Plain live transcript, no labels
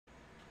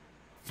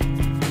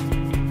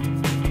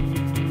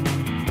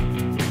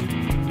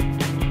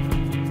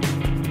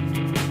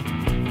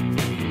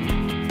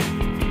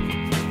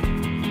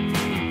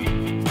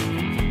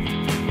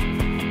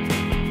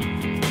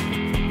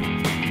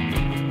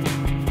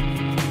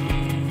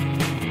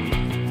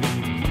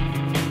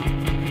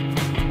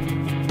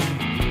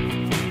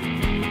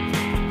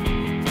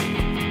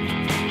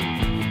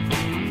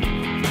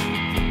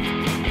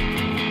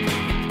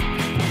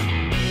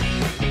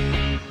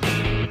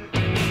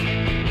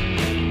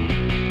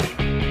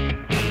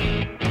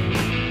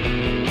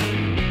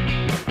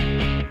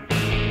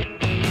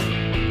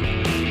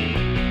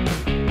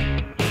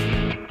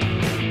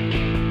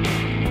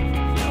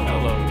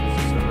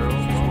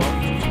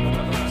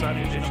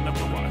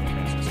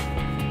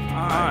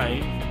I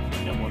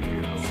am one of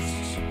your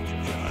hosts,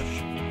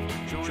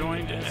 Josh,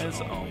 joined as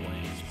always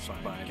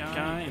by a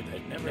guy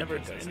that never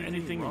does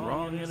anything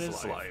wrong in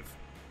his life,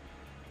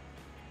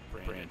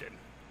 Brandon.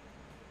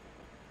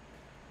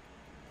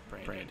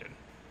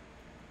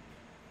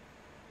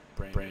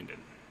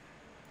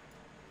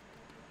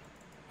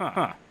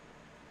 Huh.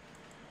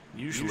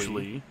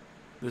 Usually,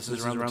 this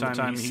is around the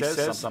time he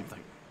says something.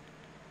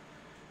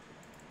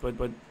 But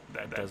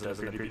that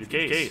doesn't appear to be the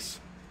case.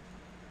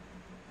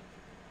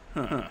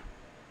 Huh.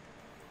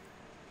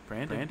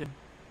 Brandon.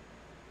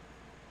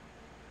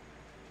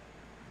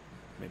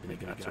 Maybe they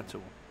got to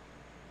him.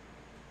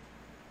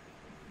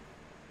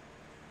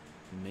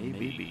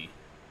 Maybe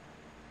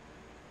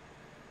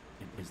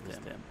it was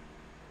them.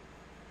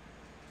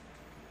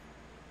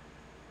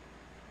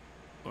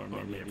 Or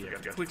maybe I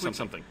forgot to click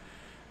something.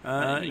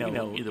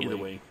 Either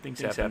way,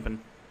 things happen.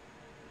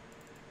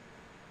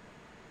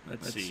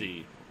 Let's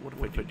see. What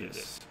if I do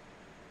this?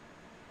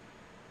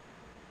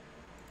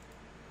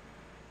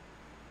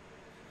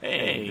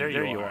 Hey, there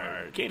you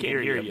are. Can't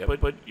hear you,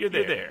 but you're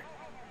there.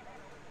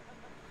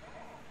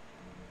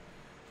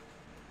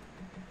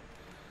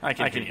 I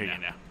can hear you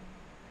now.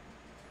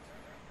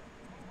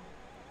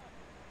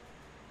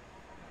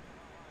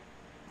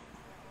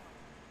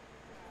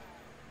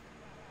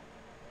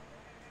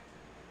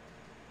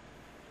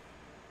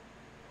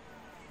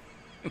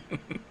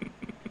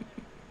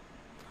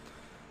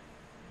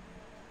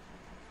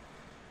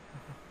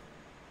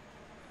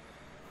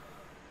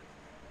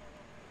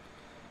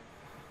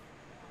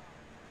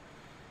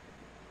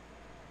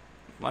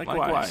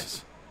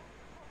 Likewise.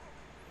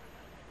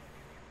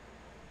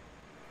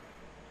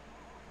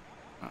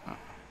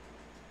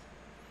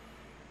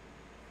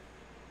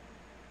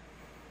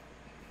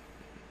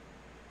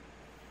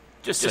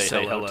 Just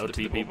say hello to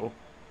the people.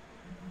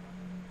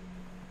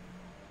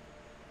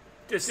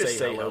 Just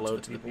say hello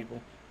to the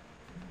people.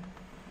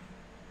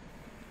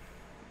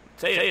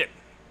 Say it.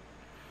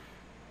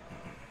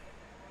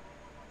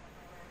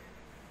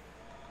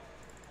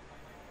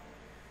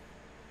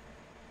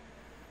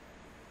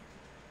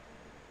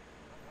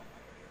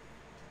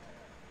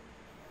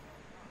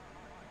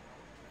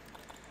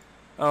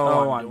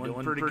 Oh, I'm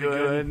doing pretty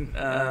good.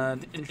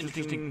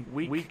 Interesting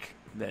week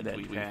that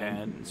we've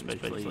had,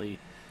 especially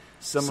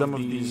some of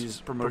these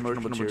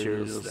promotional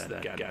materials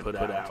that got put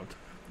out.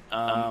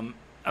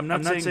 I'm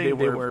not saying they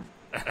were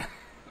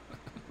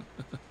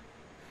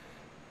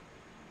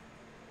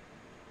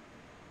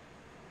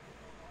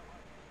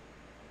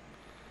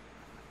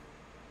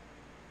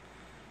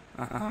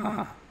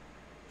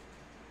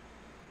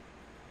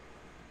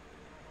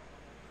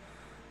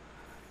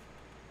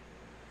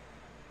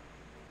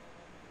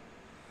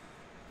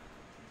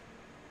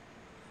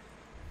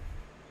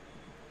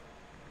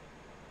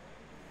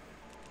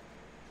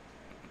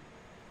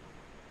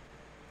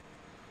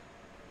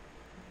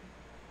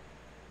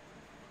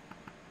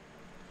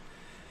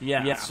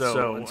Yeah,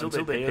 so until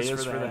they pay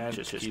us for that,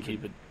 just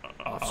keep it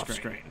off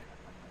screen.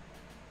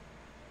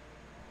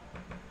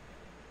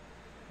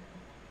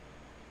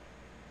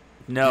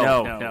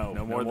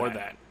 No more of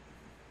that.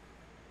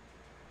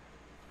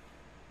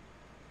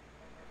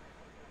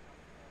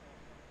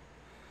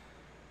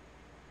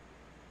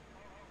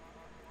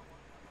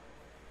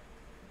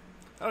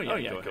 Oh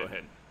yeah, go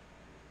ahead.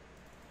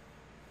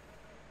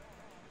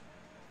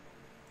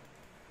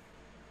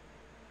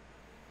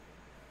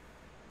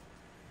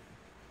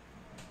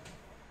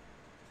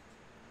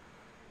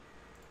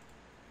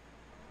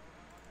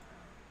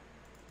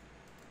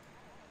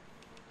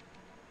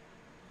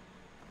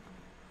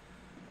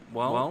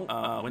 Well,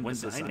 when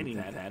designing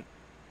that,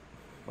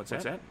 what's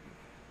that?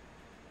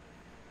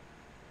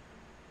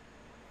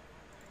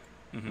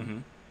 Mm-hmm.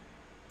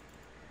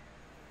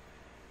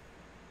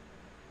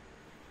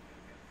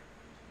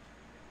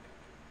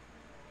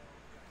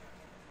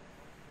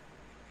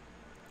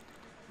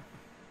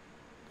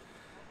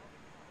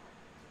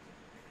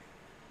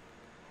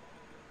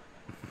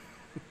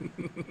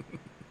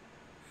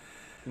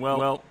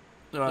 Well,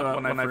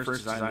 when I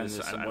first designed this,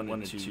 I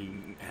wanted to.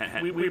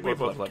 We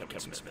both love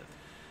Kevin Smith,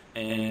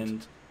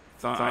 and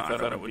I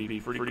thought it would be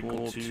pretty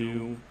cool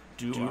to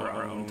do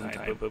our own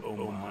type of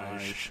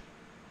homage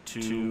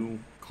to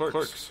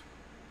Clerks.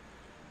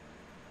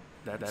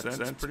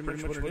 That's pretty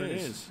much what it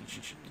is.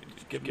 You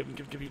should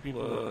give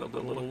people a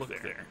little look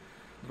there,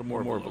 a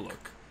little more of a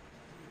look.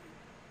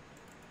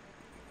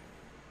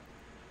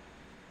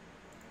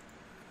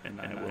 And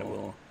I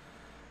will,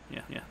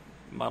 yeah.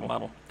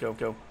 Model,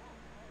 go.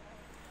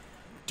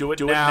 Do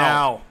it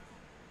now.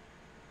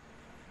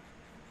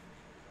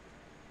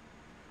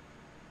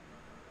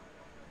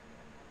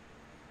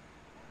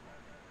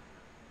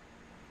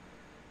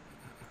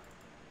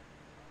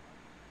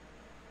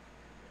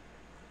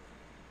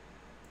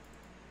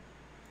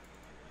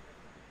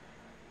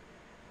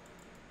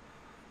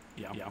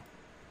 Yeah.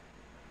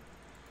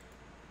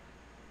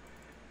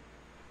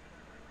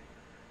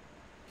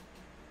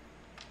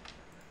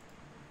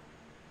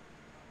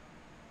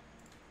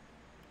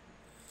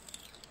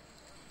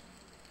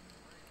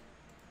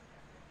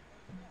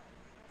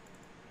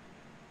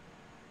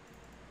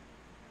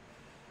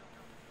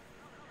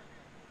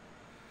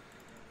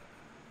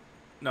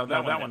 No,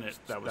 that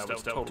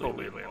was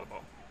totally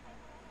available.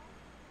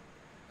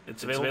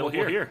 It's available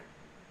here.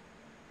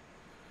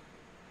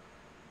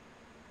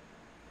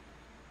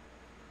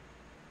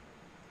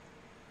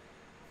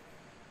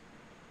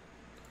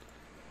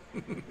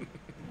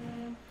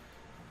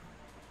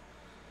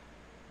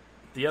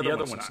 The other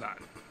one's not.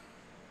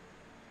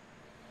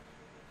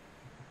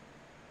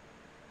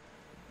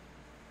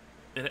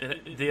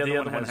 The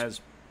other one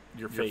has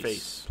your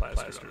face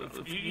plastered on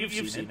it.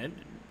 You've seen it.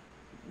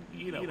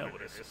 You know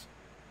what it is.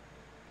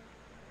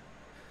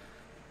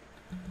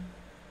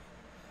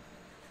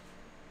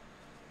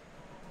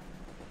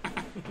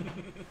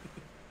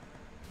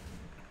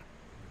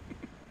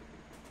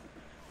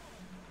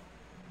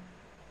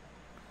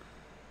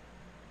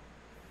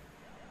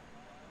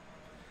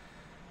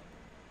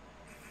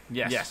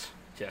 Yes.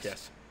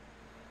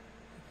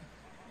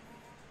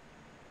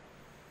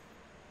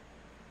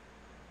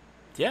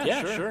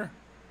 Yeah, sure.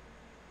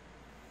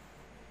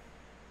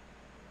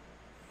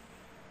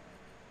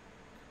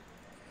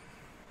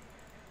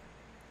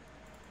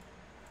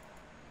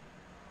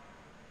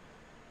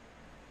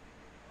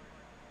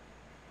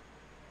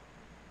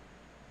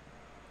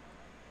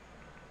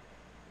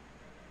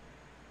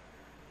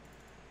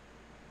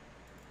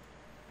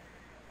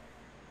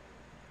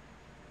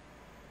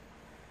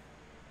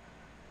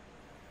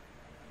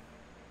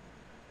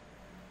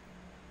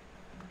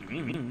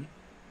 Mm-hmm.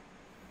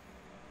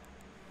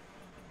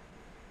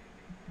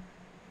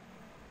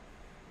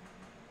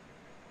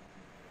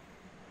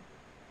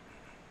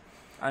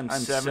 I'm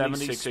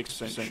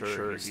 76%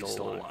 sure he's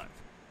still alive.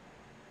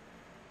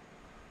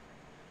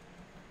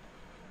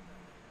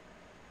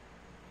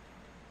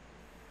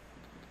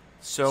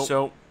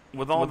 So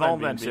with all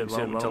that said,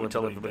 we'll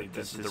tell everybody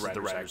this is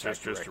the Writers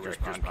Directors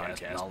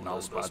podcast and all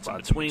those spots in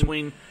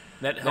between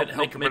that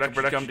help make a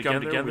production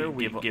come together.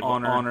 We give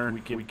honor,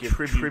 we give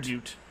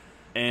tribute,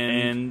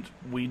 and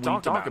we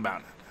talk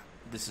about it.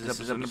 This is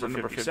episode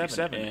number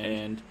 57,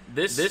 and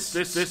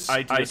this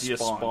idea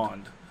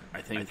spawned,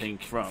 I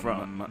think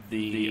from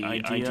the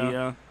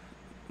idea,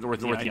 or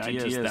the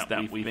ideas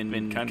that we've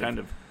been kind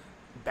of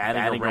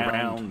batting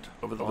around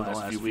over the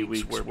last few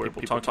weeks, where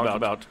people talk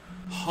about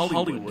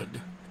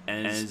Hollywood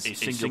as a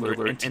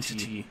singular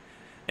entity,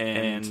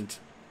 and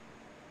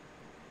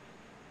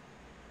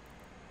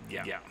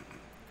yeah.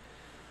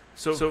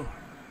 So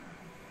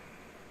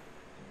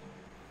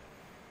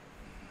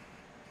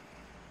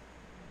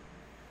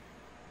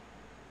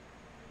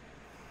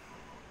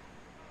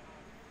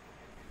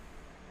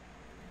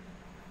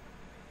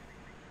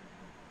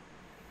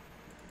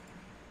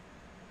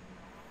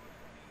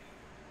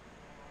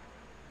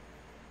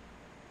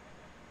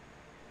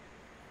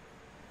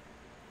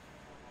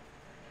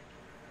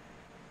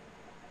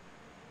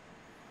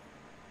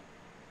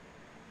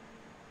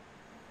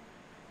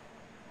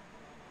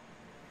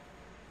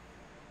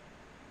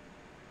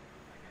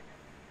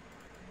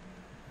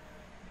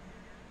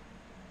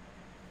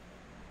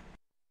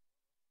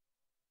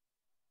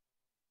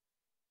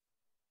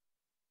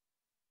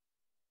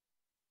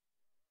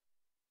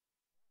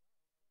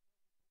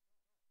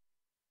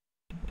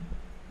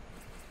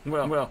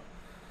Well,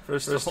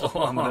 first of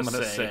all, I'm going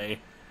to say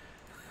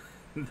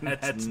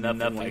that's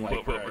nothing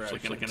like what we're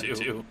actually going to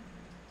do.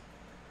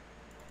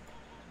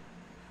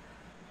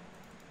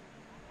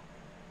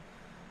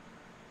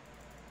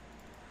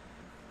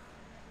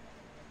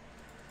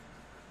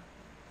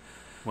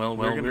 Well,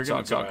 we're going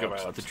to talk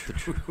about the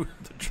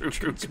true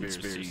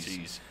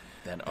conspiracies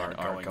that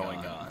are going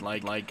on.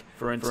 Like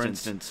for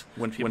instance,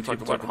 when people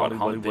talk about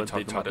Hollywood,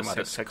 they talk about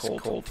a sex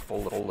cult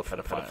full of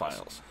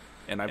pedophiles.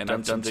 And I've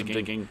done some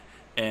digging.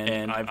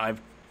 And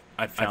I've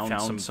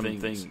found some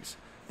things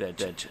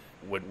that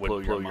would blow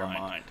your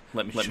mind.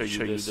 Let me show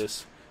you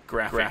this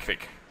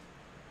graphic.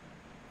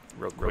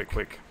 Real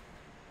quick.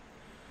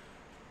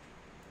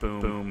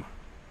 Boom.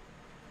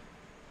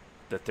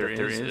 That there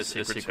is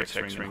a secret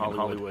sex ring in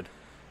Hollywood.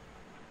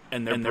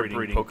 And they're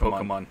breeding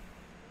Pokemon.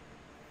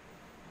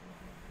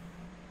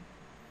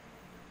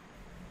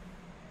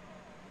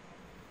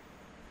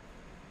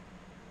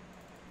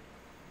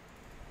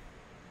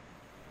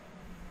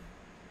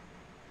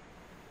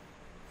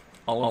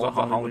 All of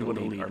the Hollywood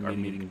elite are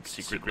meeting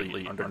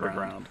secretly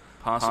underground,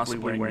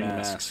 possibly wearing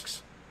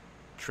masks,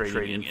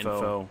 trading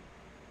info,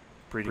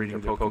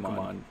 breeding their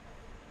Pokemon,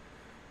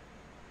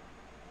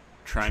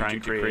 trying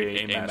to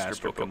create a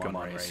master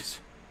Pokemon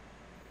race.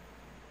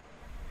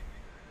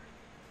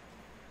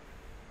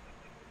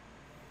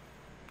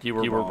 You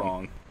were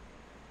wrong.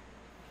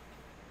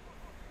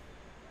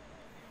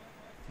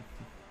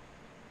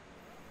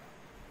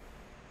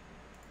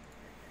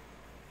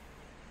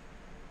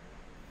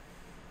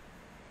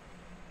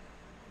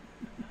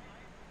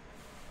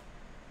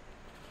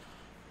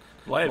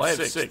 Well, I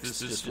have six.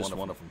 This is just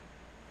one of them.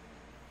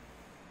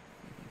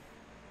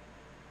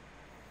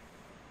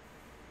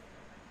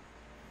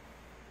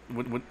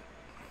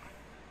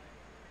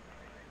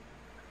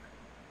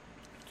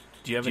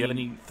 Do you have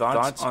any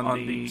thoughts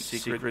on the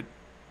secret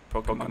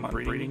Pokemon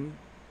breeding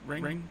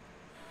ring?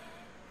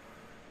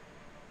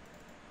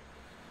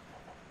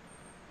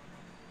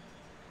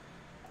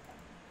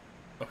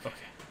 Okay.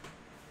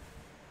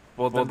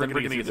 Well, then we're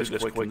going to get this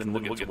quick, and then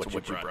we'll get to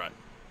what you brought.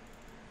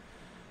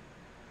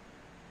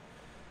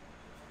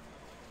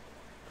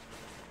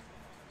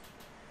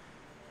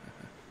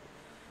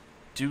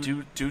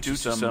 Due to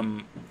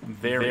some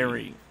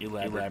very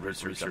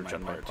elaborate research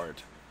on my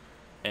part,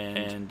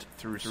 and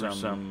through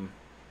some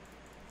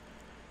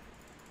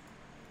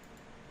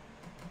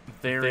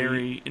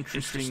very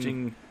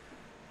interesting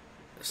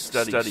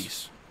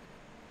studies,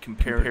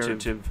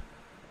 comparative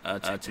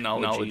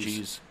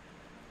technologies,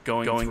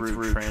 going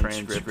through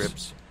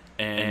transcripts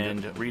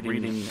and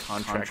reading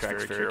contracts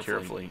very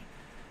carefully,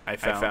 I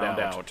found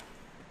out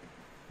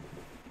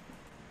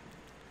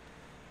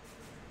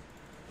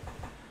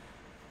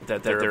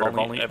that there have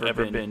only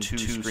ever been two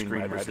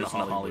screenwriters in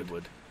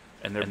Hollywood,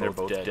 and they're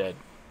both dead.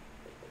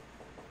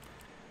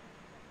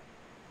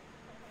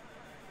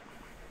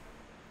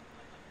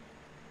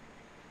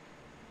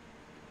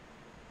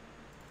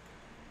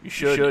 You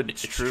should.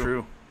 It's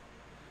true.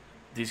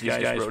 These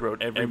guys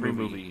wrote every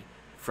movie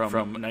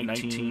from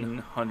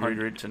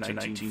 1900 to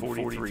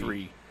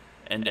 1943,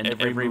 and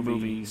every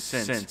movie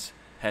since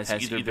has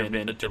either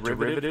been a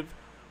derivative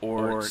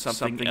or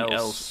something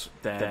else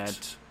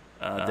that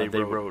they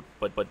wrote,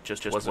 but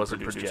just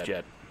wasn't produced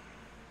yet.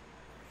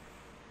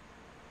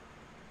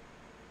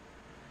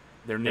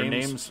 Their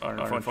names are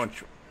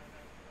unfortunate.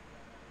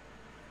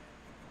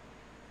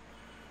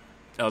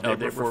 Oh, they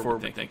were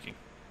forward thinking.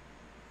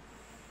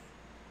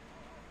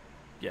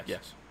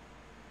 Yes.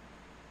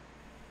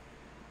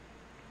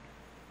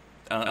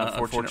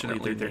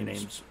 Unfortunately, their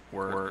names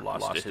were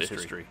lost to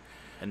history,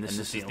 and this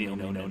is the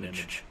only known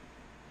image.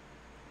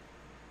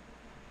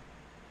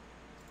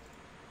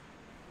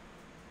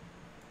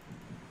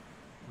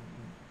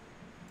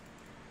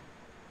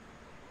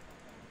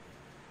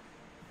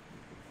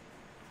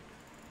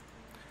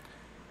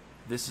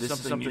 This is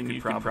something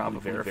you can probably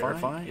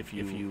verify if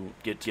you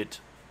get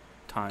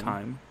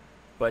time.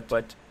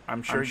 But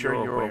I'm sure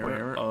you're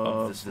aware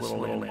of this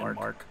little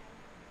landmark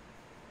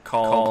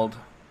called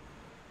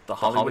the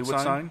Hollywood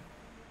sign.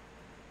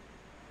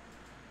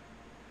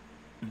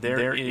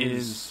 There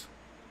is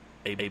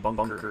a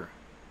bunker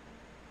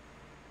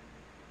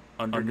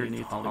underneath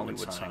the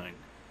Hollywood sign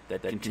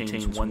that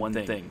contains one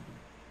thing.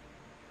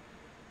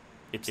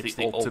 It's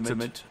the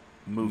ultimate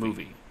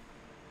movie.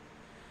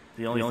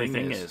 The only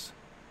thing is,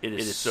 it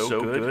is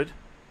so good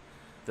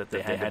that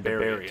they had to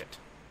bury it.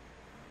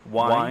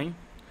 Why?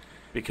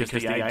 Because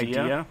the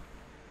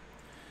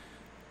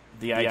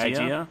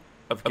idea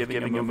of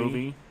giving a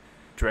movie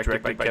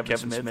directed by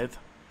Kevin Smith,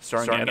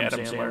 starring Adam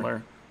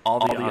Sandler, all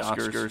the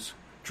Oscars,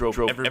 drove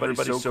everybody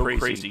so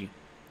crazy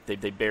they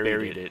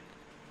buried it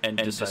and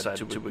decided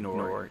to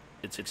ignore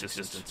its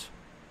existence.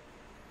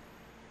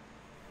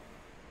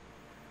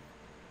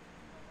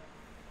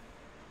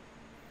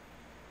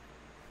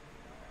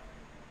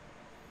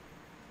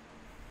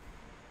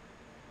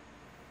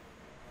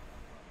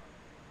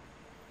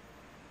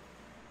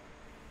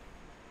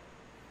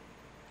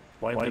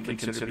 Widely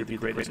considered to be the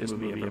greatest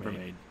movie ever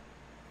made.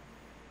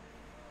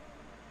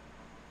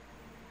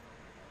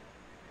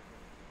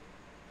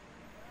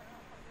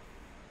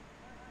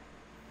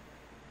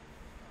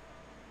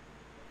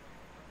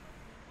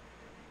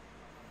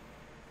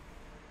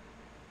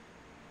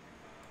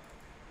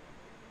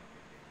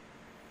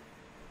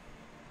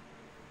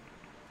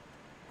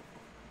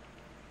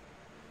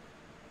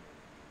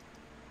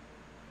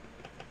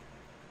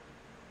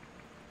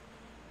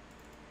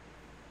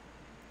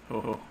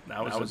 Oh,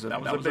 that was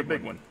a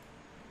big one.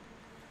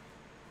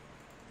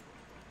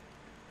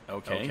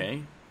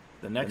 Okay.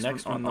 The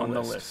next one on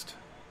the list.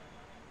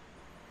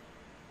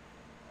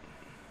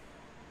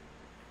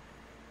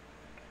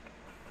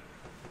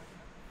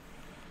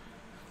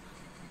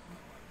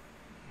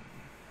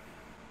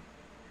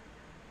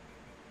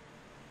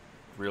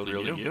 Real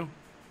to you.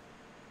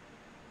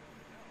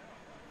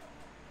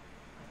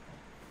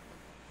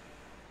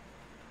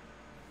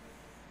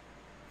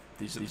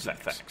 These are the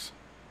facts.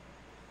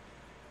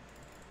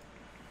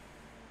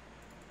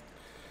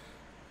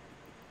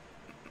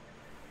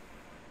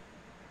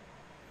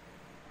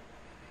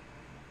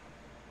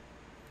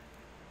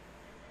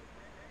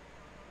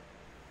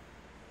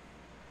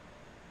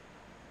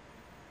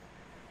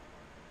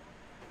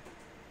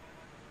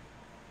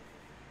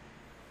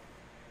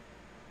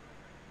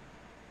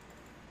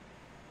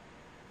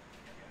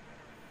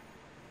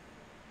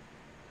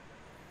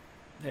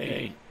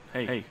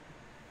 Hey.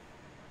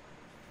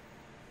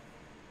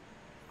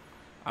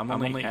 I'm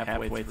only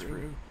halfway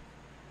through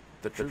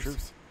the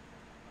truth.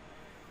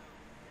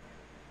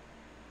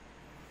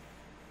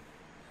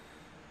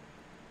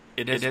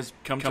 It has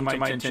come to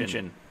my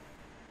attention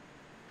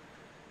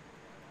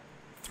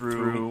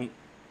through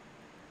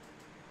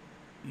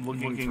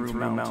looking through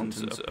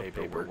mountains of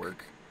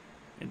paperwork.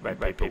 And by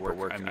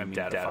paperwork, I mean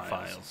data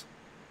files.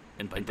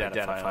 And by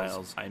data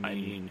files, I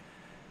mean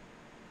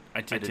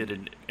I did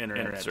an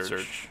internet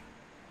search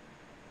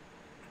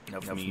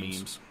of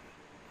memes.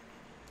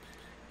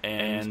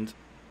 And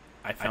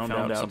I found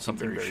out something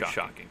very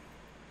shocking.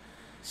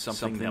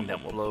 Something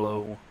that will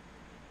blow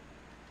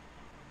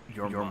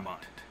your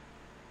mind.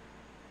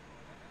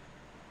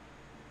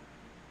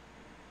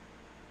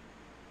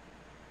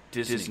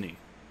 Disney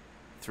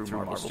through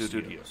Marvel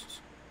Studios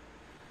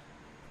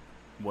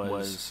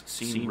was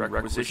seen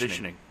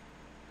requisitioning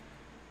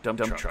dump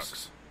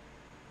trucks.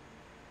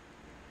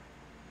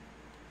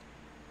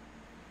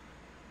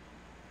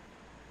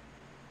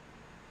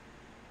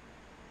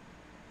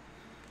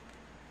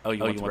 Oh,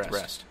 you want the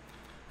rest.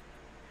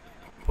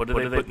 What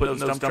do they put in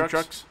those dump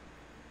trucks?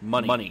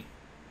 Money.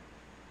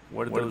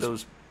 Where do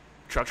those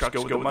trucks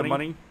go with the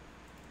money?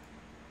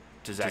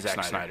 To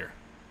Zack Snyder.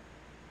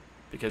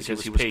 Because he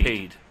was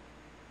paid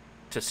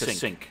to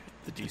sink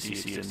the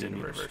DC Extended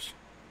Universe.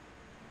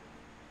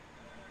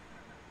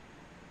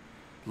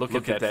 Look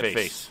at that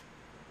face.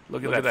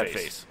 Look at that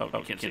face. Oh,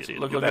 you can't see it.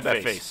 Look at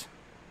that face.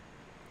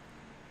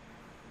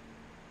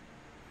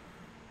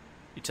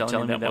 You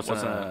telling me that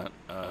wasn't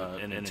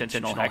an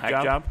intentional hack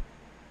job?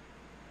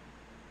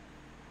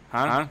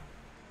 Huh?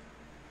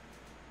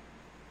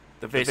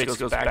 The face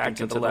goes back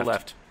into the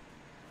left.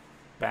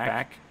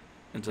 Back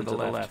into the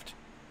left.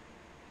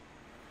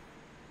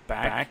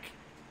 Back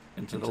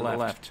into the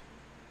left.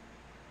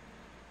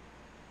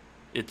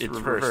 It's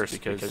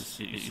reversed because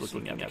he's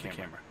looking at the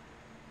camera.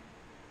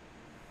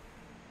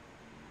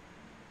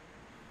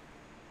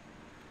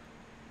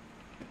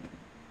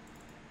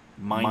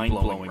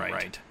 Mind-blowing,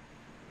 right?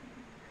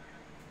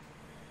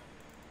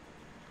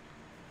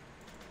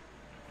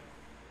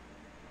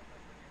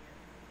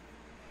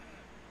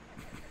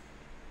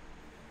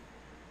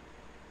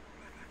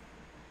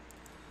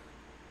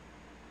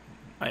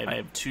 I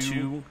have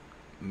two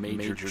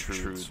major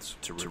truths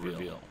to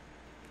reveal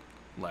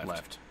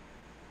left.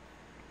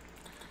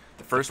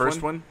 The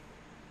first one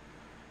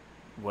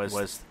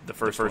was the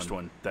first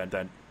one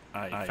that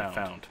I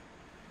found.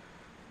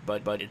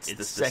 But it's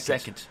the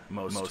second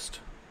most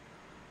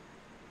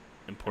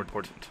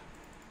important.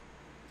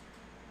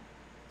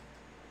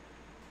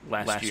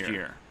 Last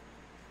year,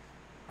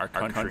 our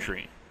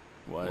country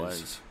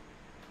was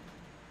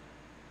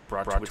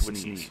brought to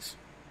its knees.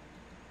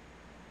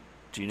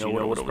 Do you know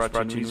what it was brought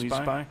to its knees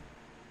by?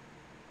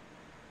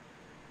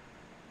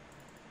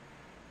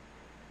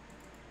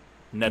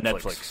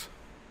 Netflix.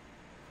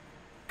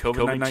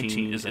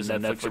 COVID-19 is a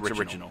Netflix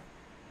original.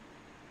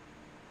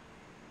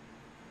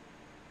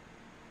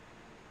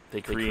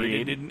 They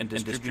created and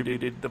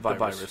distributed the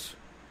virus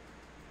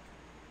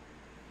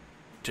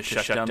to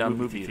shut down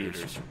movie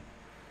theaters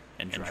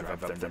and drive up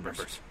their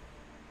numbers.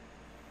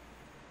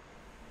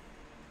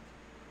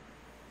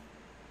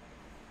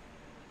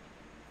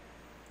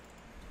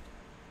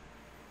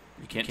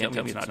 You can't tell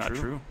me it's not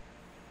true.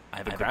 I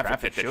have a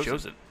graphic that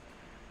shows it.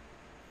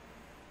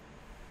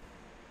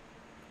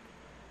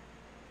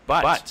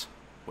 But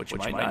what you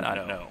might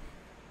not know,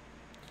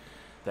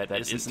 that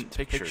isn't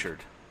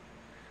pictured.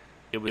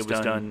 It was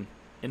done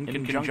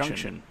in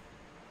conjunction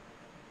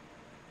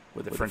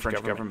with the French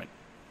government.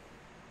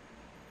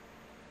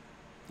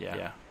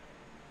 Yeah.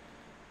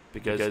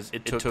 Because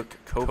it took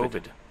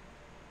COVID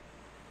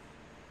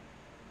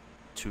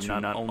to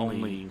not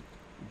only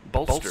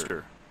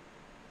bolster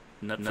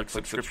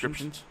Netflix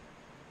subscriptions,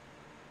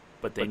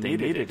 but they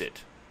needed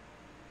it.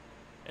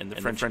 And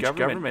the French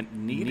government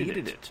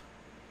needed it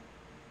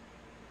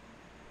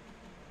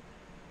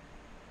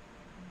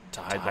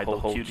to hide the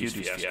whole Q's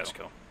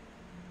fiasco.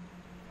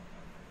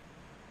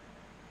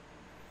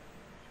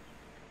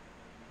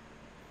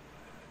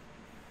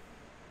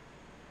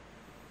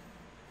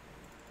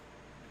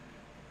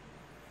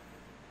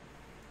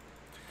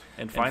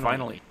 And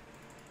finally,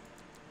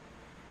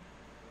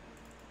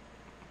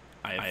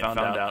 I found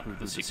out who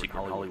the secret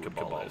Hollywood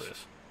cabal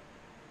is.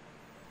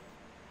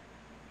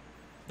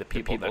 The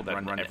people that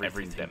run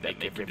everything, that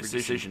make every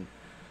decision.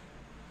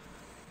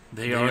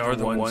 They are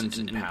the ones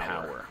in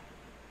power.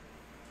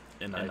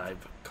 And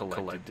I've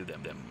collected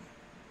them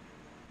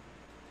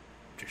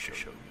to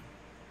show you.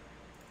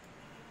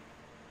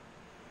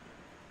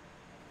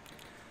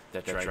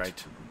 That's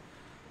right.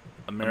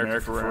 America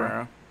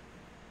Ferrera,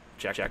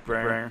 Jack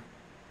Breyer,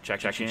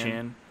 Jackie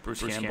Chan,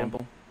 Bruce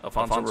Campbell,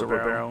 Alfonso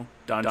Ribeiro,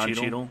 Don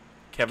Cheadle,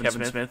 Kevin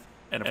Smith,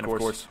 and of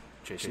course,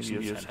 Jason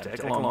Diaz had to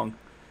tag along.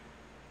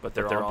 But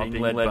they're all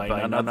being led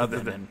by none other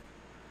than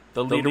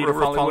the leader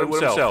of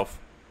Hollywood himself,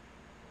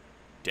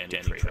 Danny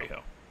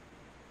Trejo.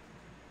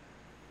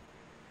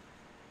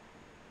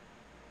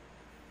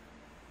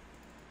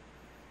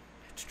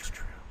 It's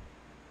true.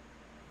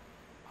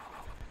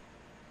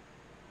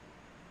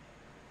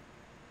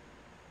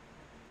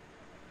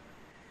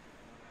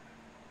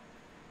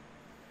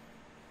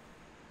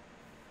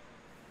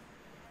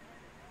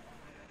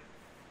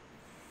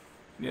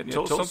 Yeah,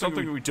 tell us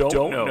something we don't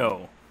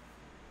know.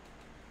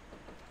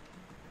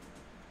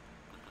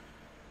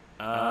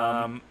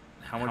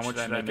 How much did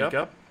I make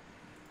up?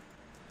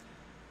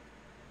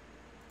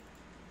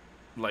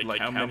 Like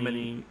how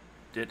many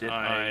did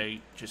I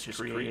just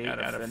create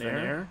out of thin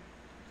air?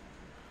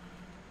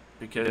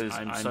 Because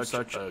I'm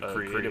such a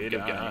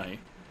creative guy.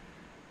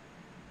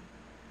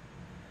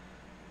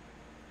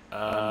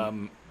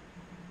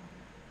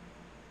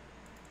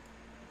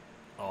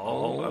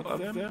 All of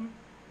them?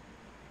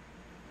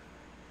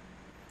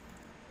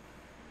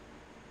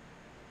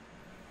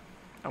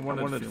 I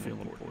wanted to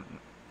feel important.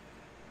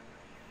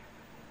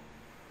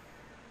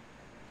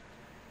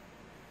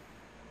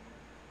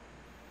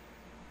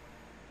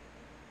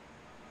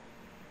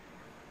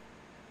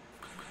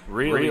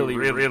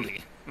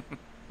 Really.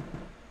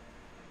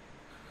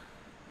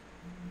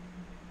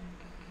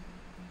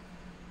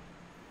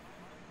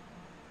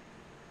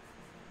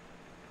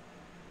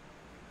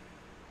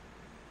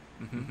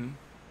 Mm-hmm.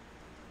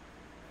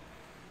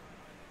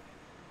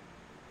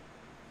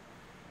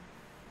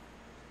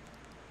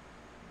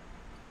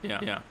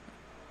 Yeah.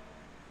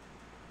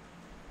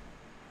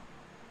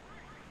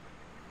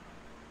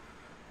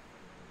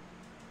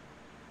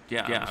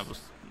 Yeah, I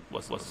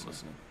wasn't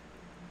listening.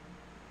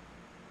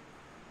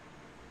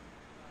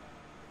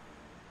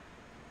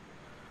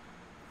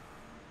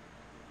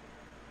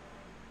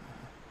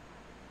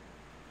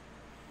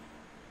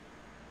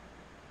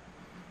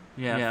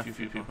 Yeah, a few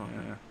people.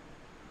 Yeah.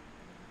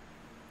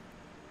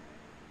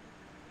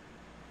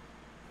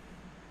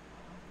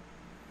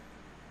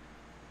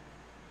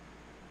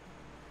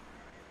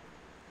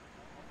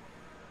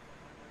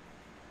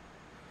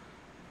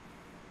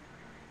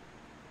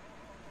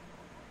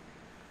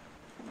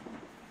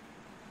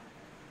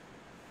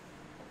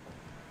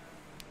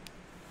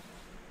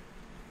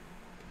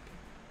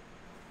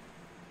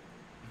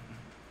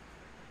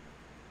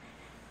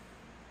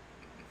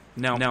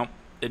 Now,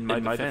 in my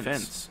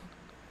defense,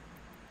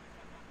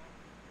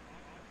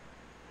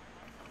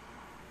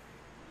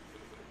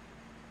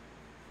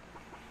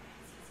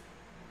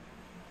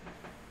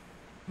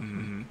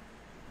 mm-hmm.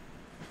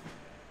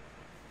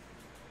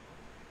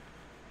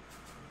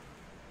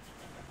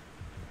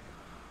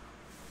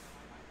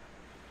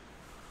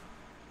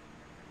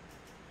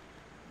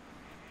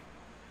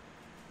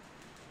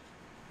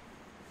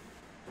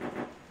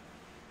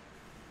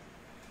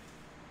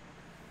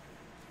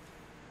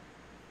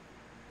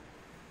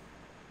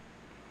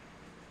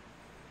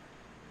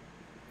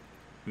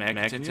 May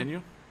I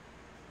continue?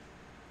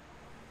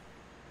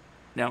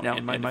 Now,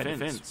 in my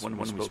defense, when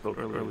we spoke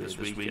earlier this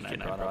week,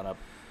 and I brought up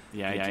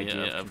the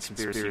idea of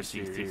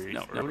conspiracy theories.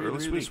 No, earlier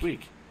this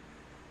week.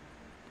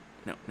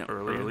 No,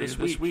 earlier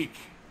this week.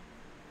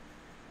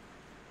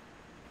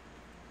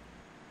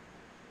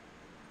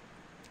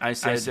 I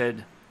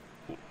said,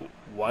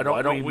 why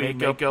don't we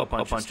make up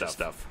a bunch of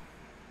stuff?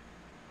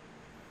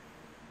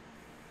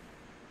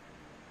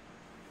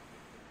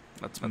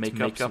 Let's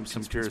make up some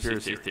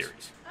conspiracy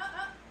theories.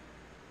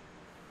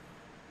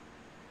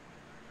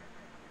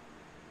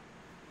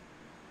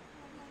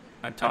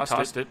 I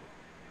tossed it,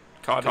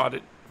 caught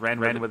it,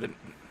 ran with it.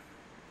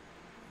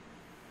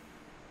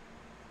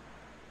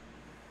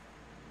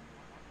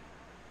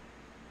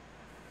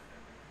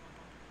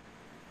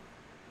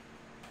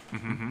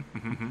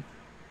 Mm-hmm.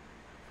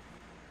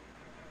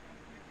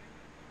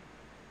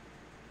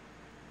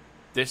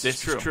 This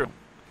is true.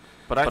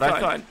 But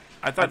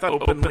I thought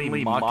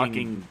openly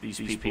mocking these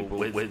people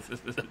with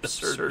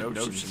absurd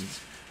notions.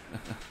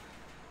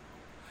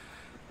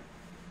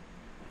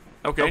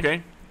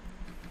 Okay.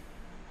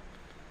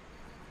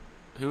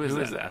 Who is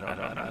that? I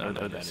don't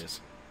know who that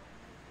is.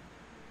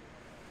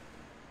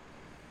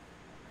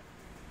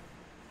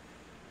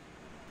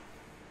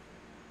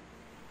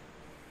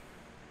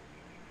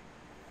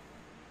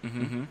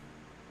 Mm-hmm.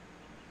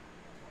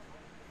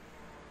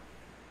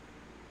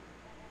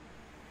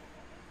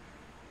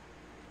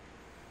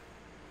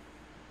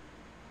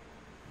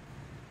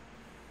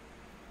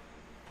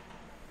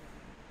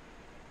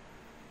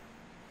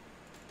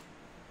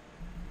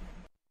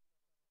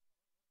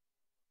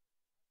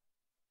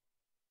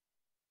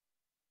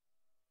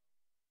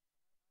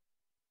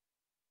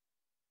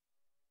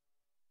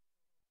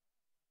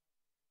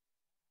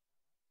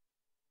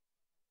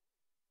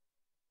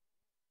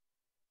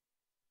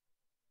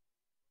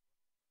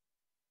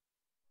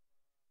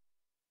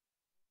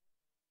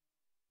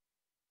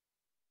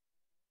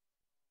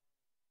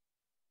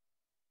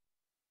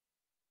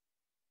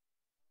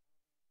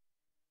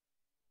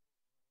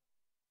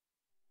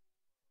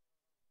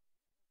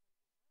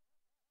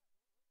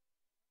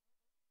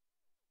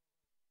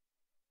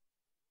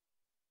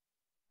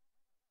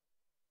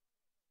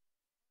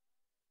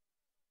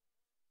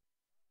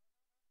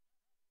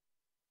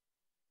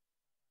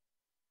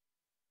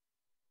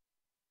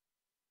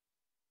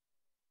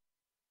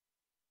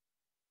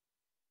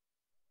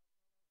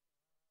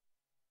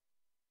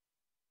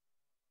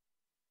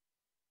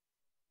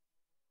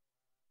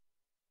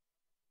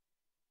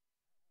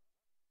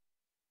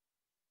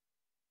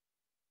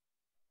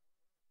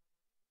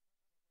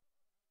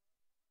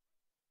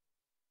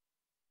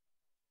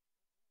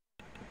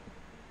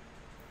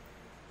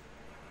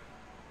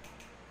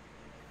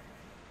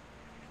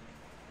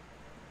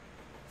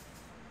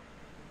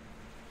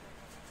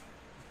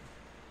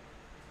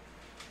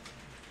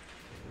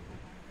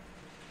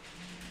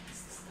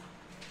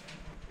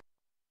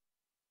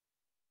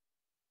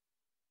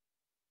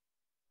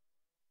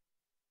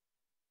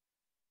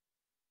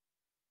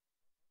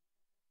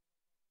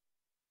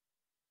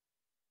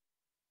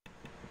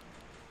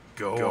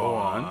 Go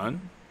on.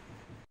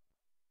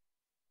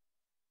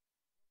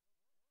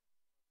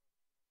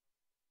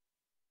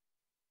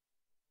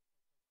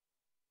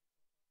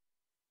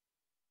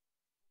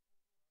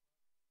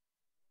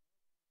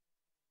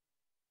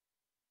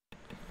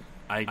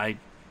 I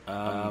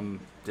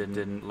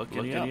didn't look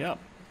any up.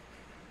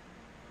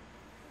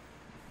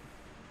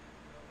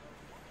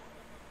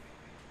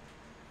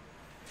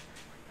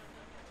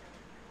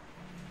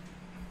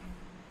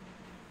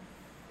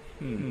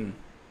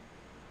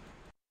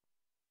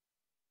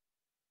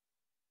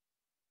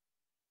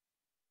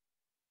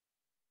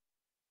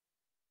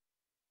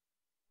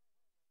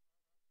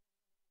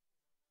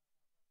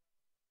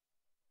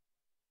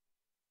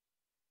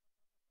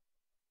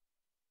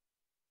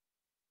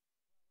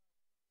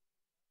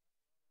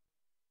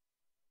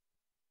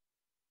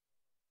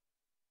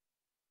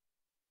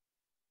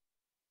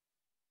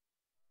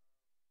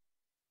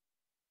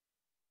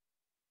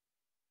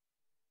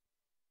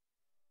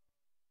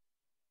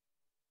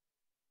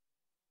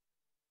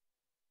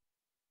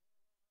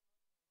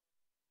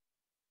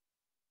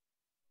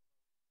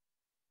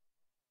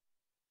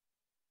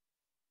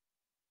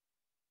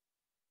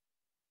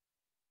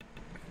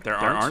 There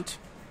aren't?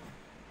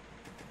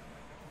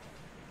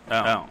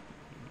 Oh.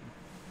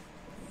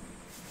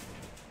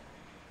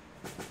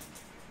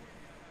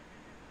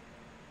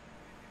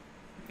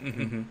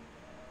 Mm-hmm.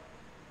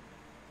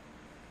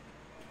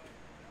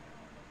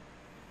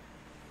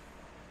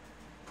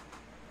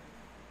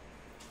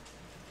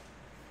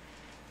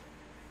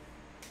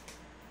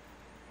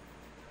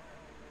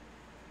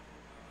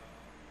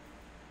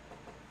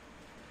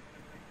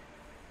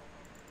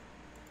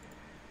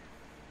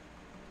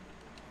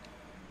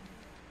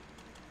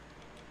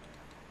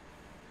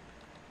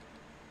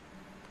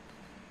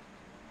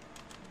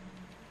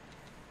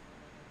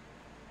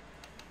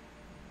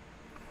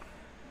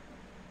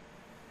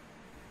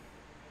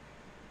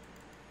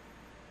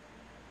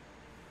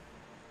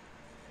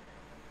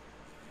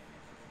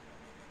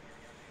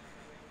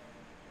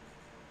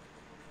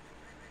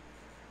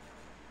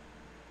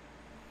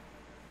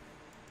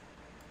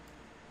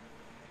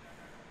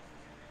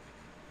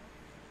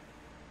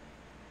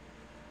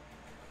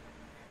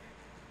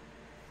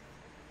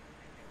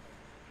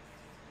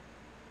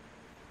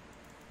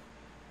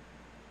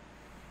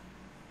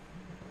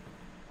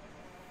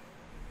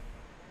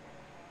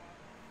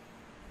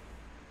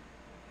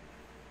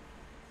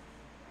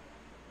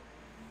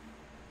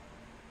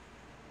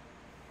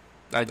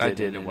 I did,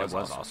 and it was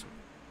awesome.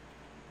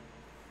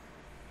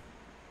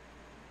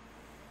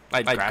 I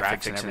had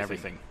graphics and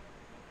everything.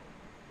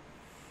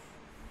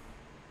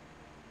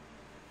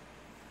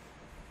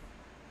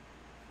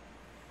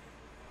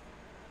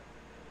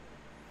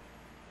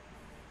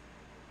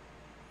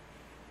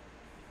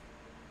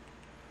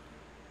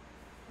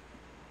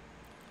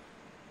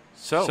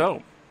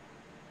 So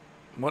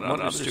what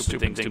other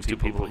stupid things do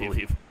people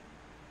believe?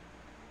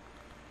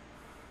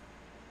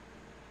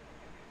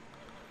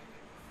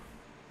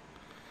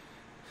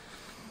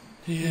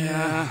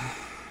 Yeah.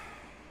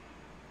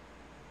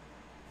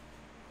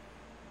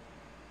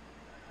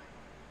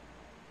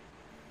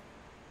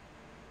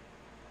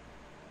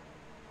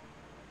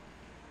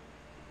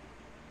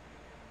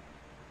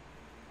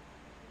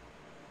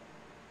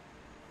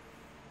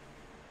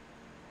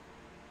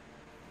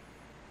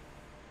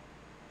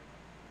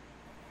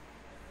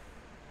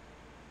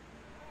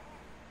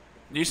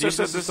 You said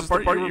this is the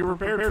part you were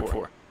prepared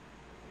for.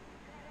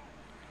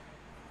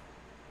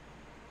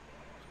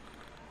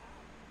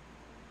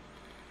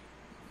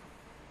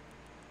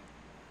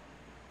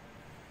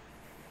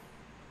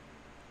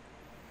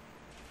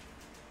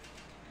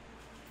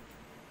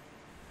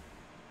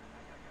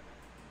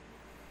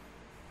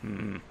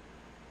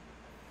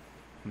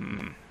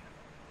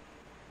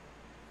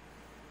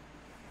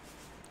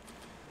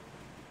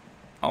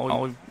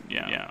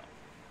 Yeah.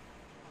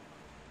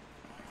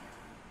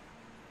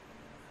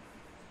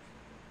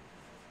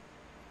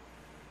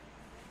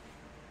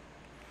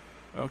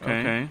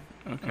 Okay.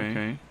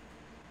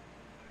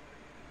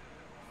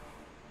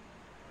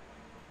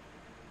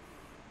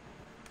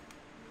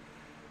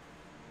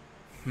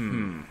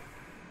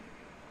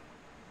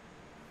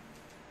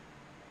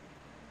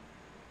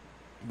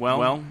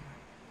 Well,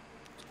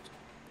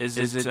 is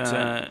it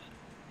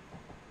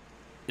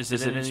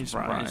any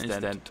surprise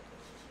that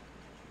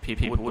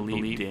people would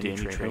believe Danny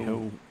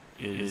Trejo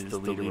is the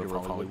leader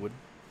of Hollywood?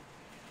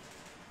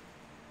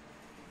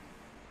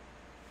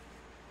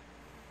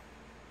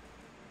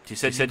 He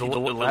said he'd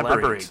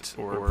elaborate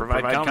or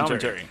provide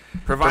commentary.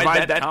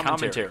 Provide that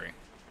commentary.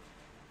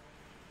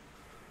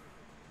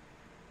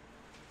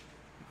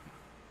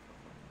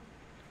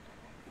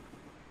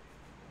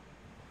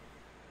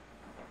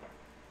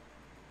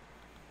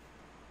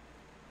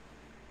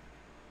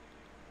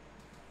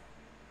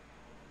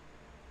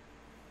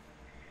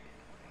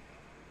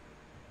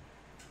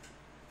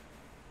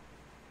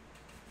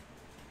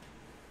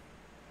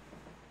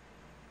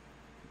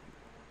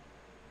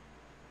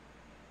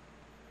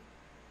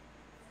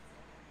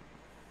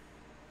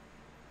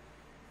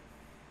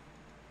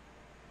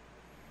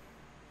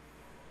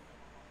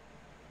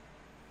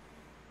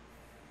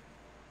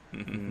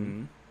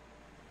 Mm-hmm.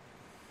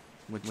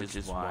 Which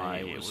is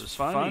why it was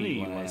funny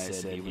when I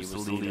said he was the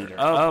leader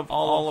of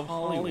all of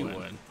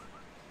Hollywood.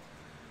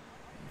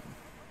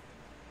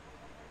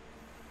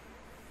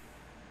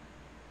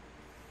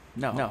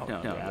 No,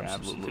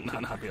 absolutely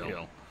not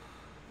real.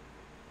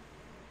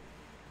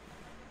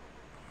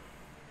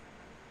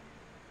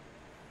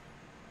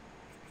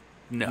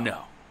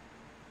 No.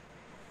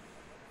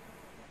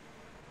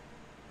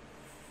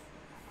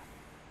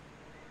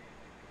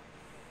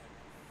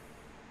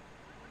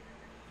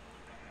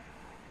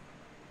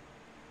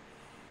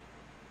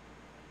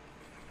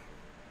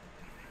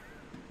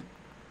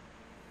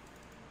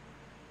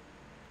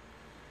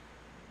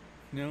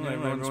 No,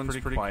 everyone's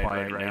pretty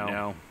quiet right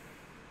now.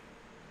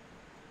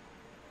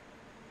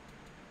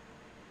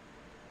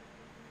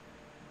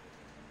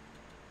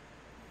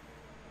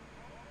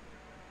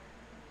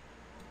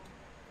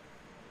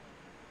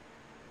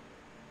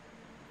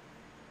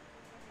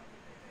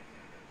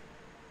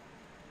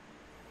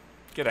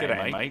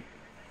 G'day, mate.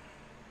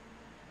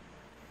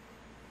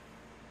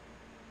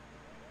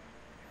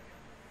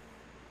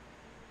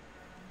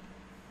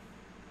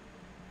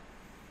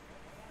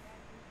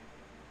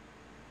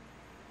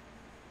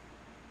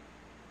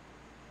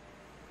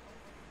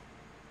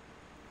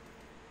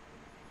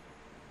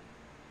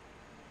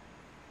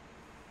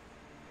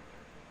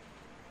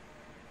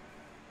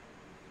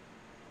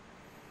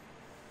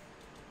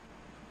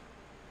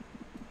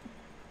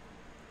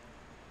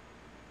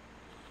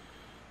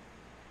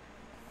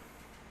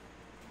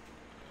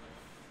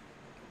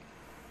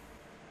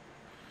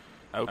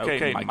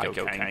 Okay, Mike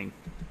O'Kane.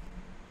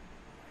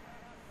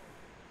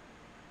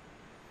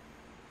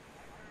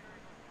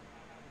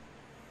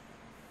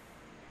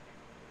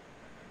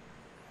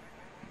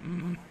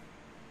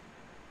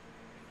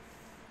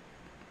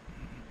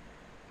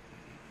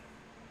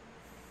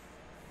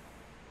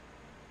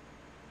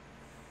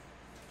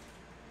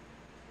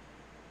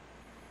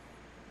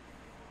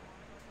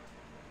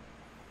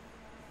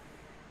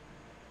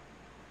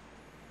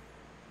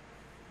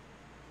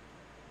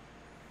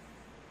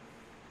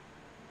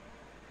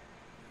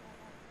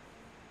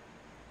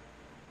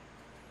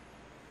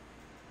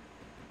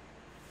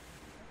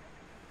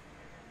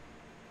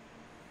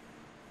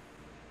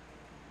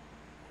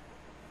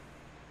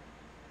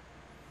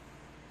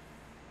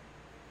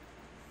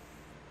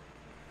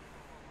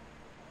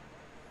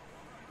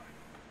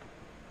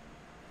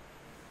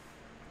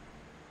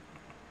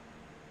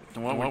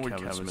 What would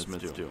Kevin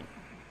Smith do?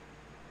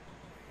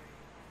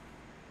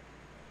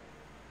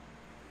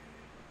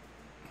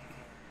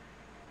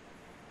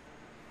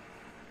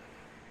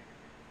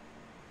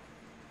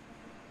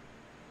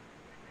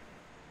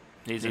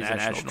 He's a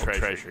national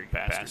treasure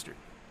bastard.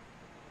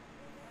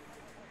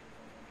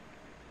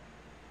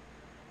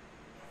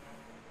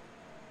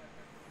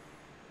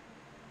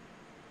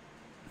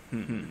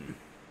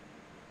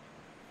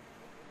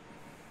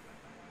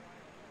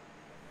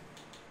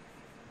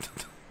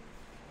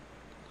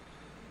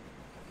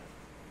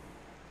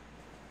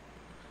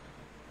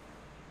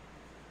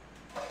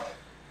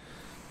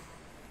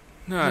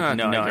 No, I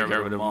got rid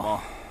of them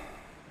all.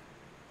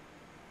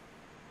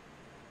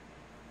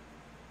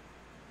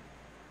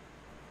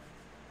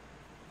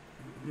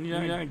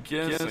 Yeah, I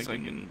guess I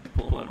can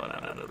pull them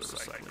out of the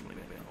recycling bin.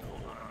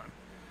 Hold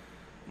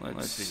on.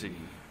 Let's see.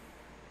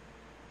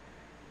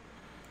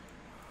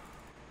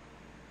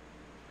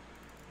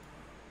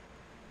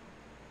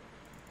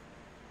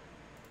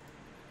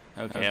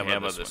 Okay, how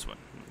about this one?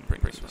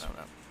 Bring this one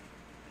up.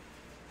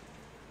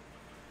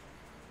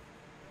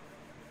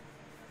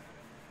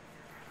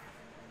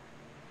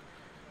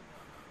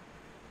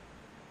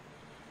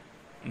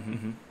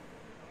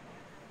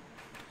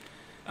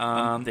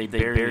 They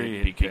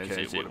buried it because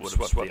it would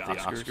have swept the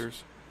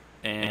Oscars,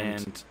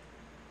 and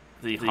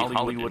the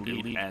Hollywood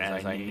elite,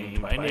 as I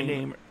named by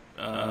name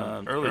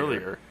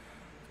earlier,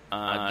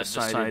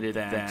 decided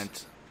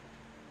that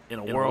in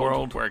a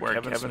world where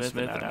Kevin Smith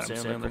and Adam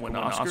Sandler win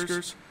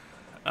Oscars,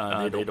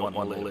 they don't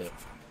want to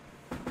live.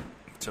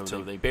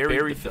 So they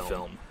buried the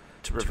film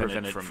to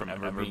prevent it from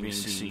ever being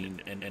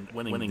seen and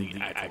winning the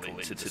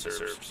accolades it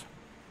deserves.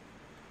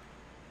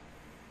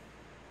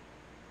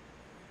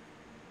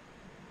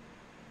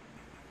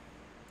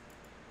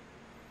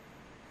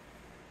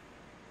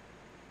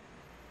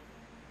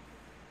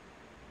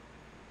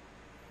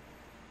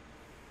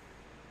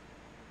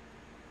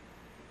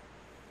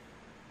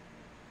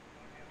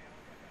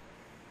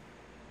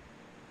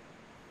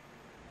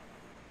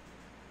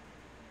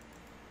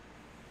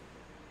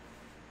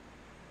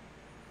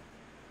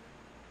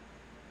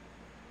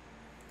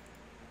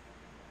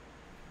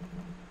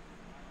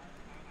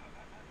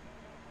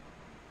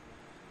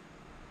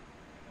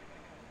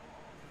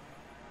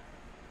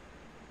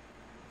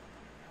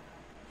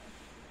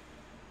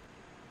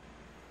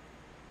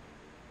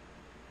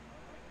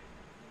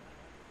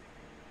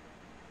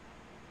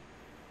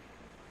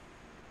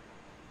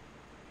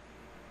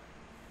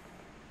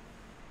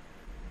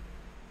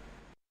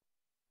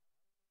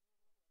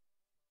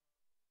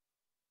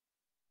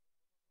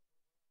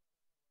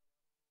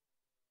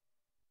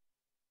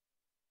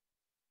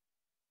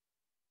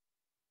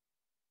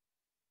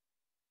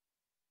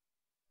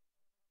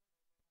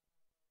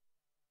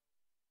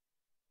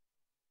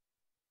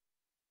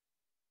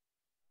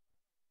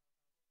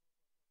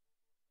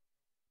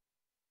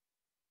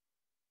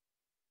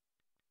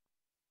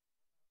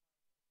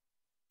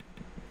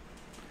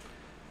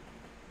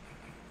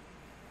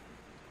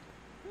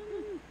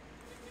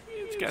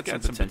 It's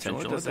got some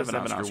potential. It does have an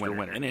Oscar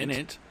winner in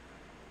it.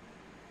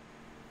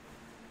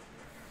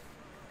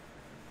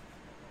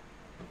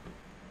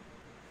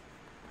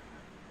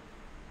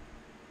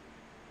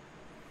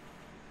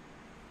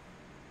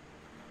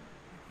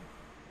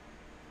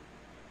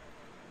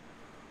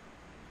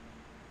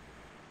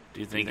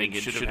 Do you think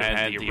it should have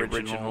had the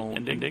original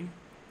ending?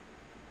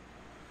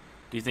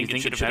 Do you think it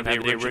should have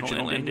had the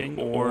original ending,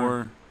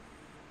 or...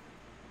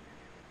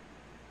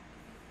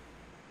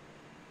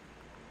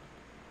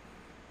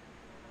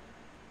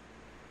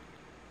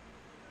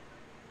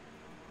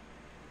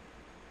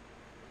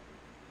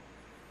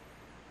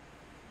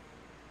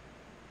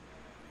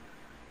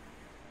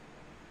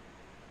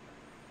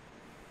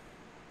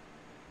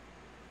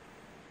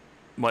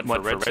 What for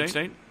Red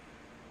State?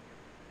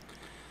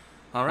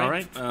 All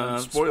right.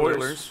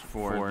 Spoilers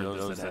for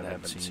those that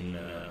haven't seen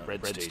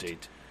Red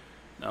State.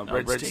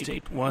 Red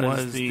State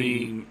was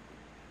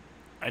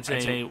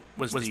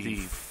the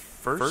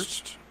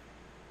first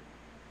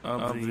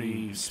of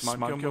the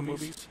Smodco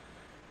movies.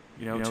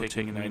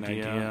 Taking an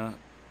idea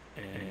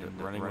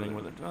and running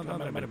with it. Oh,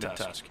 that might have been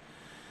Tusk.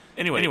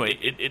 Anyway,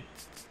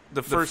 it's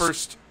the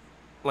first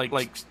like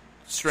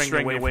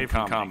straying away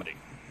from comedy.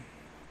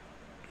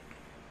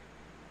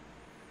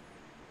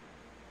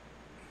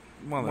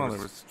 Well, there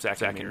was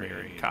Zack and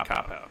Miri, Cop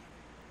Out.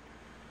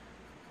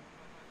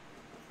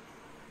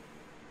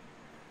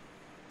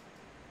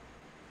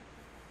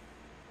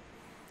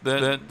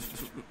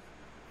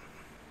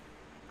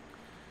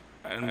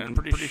 I'm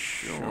pretty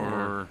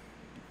sure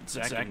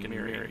Zack and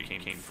Miri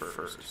came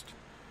first.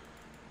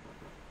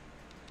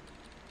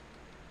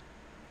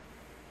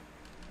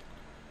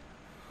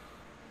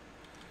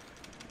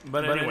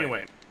 But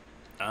anyway,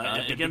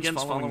 it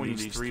begins following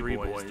these three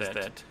boys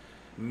that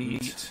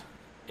meet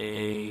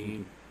a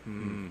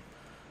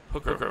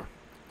hooker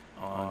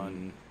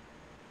online.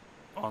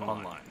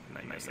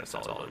 I guess that's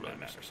all that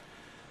matters.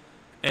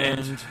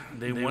 And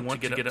they want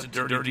to get up to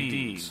dirty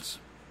deeds,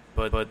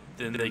 but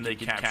then they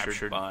get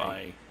captured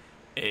by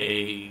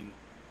a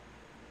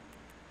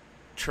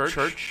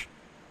church.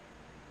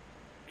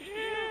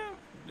 Yeah,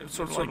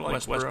 sort of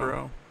like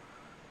Westboro,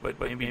 but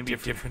maybe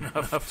different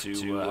enough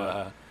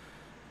to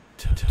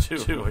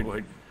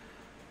avoid.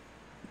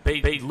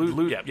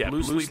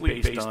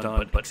 Loosely based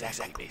on, but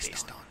exactly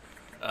based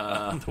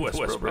on the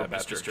Westboro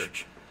Baptist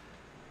Church.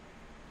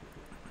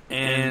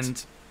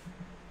 And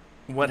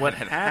what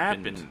had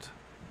happened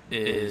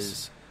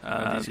is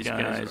these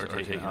guys are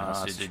taking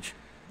hostage.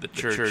 The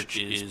church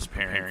is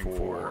preparing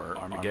for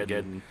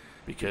Armageddon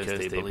because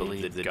they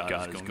believe that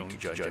God is going to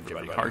judge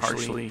everybody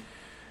harshly.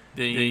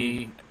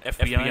 The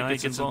FBI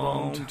gets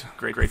involved.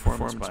 Great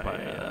performance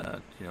by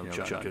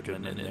John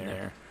Goodman in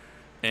there,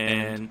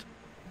 and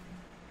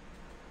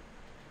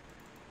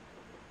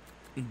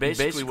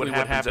basically what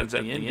happens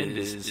at the end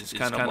is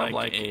kind of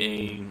like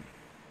a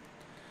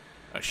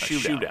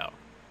shootout.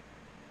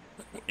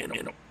 In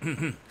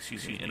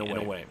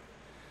a way.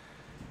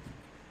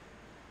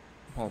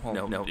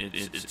 Well, no,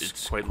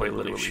 it's quite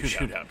literally a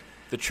shootout.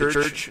 The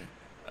church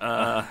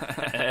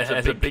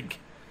has a big...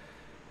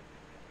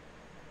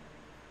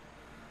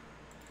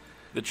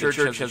 The church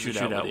has a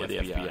shootout with the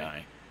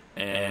FBI.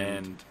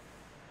 And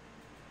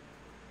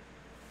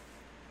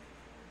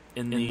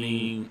in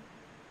the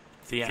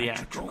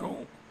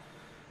theatrical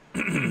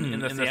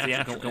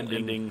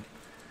ending,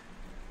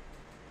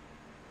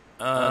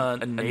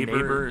 a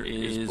neighbor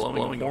is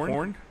blowing a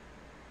horn,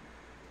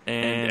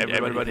 and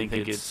everybody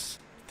thinks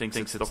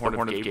it's the horn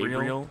of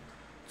Gabriel.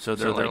 So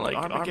they're like,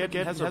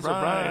 Armageddon has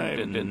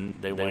arrived, and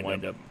they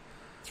wind up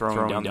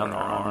throwing down their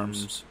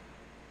arms,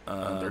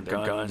 their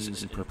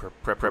guns in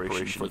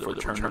preparation for the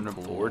return of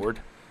the Lord,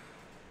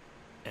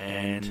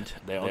 and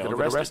they all get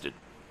arrested.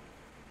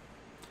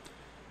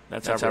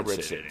 That's how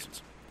Red State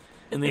ends.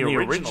 In the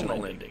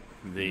original ending,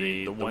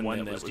 the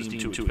one that was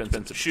deemed too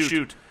expensive to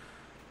shoot,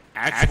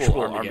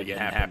 actual Armageddon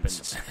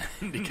happens.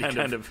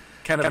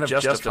 kind of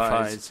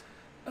justifies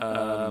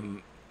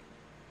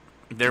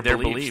their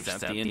belief that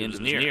the end is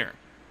near.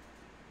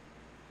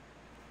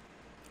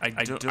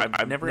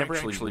 I've never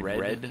actually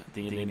read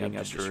the ending.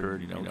 I've just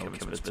heard Kevin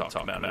Smith talk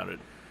about it,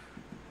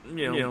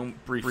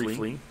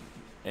 briefly,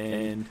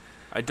 and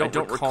I don't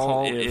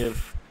recall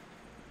if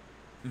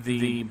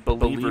the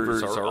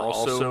believers are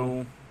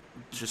also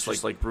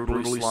just like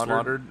brutally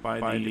slaughtered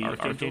by the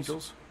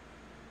archangels.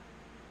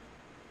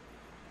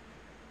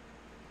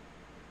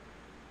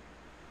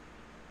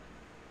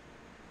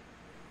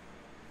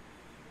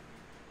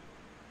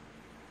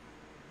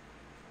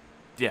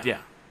 Yeah.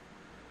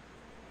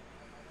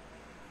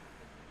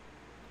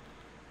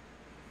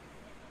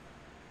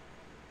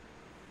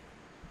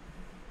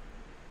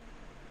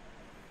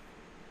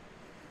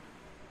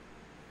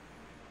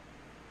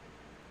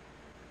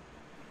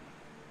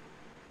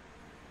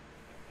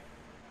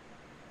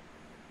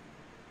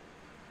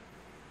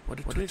 What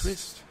a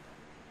twist.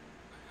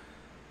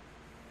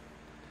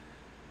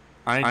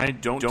 I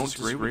don't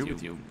disagree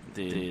with you.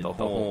 The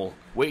whole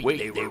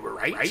wait, they were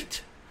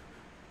right?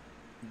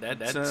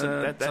 That's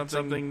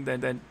something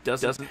that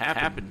doesn't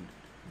happen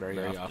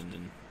very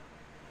often.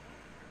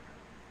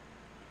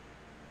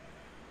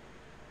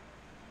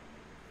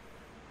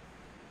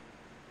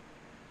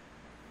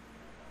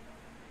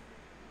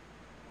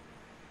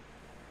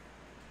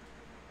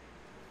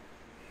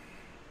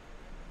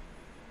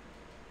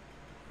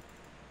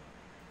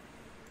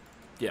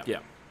 Yeah.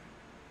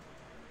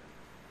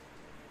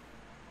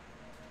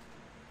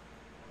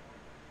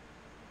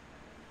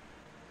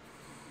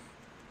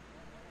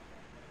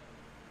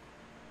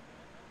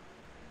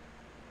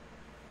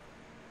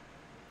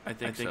 I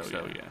think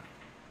so, yeah.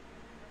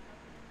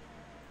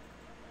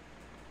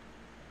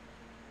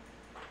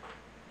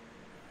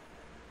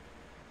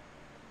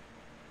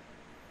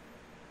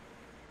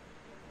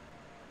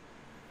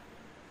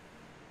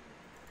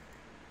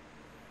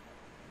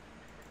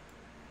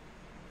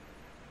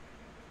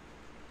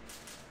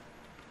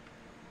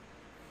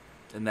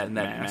 And that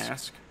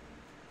mask.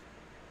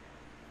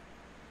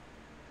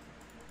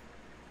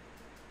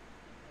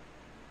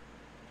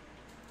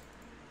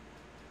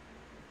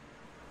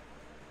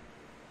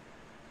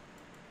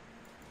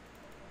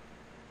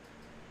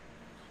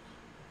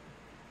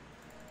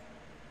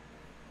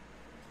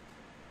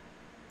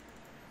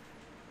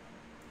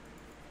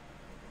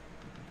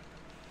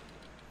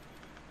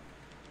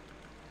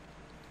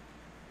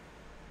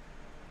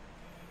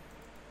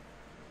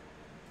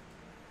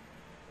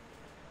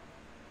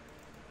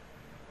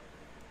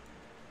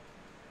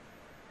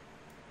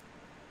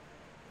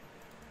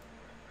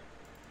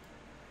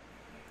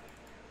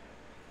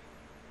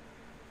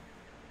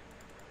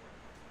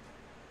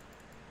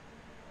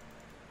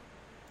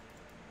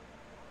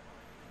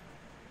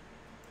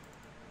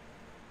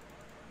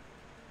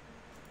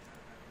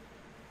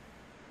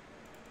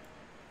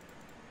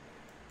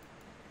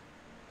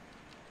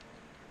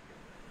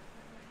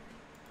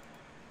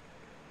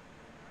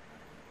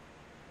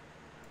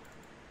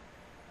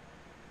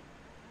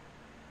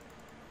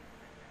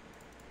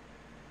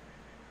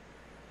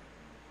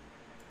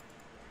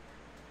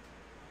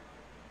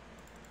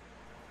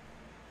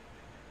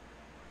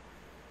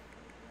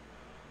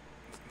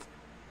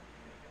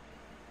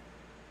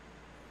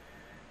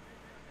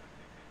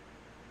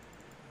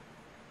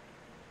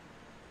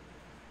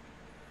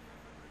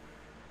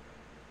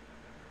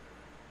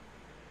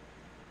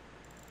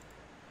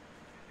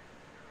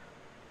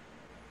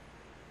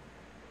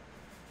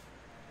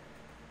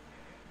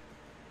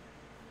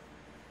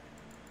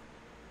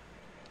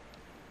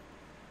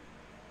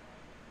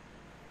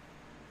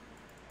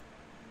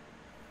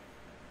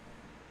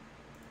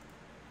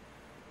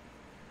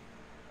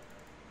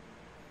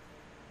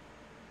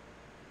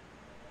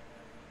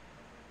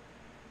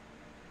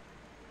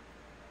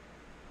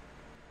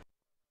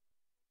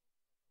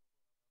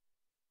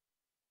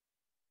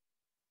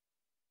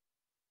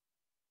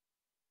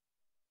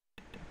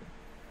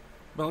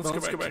 Well,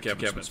 let's go back to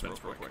Kevin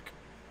Smith real quick.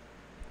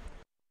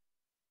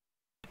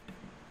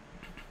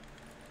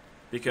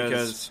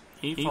 Because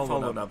he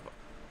followed up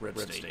Red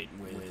State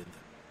with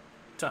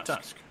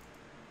Tusk.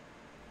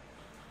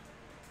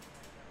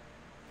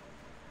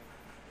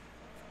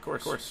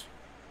 Of course.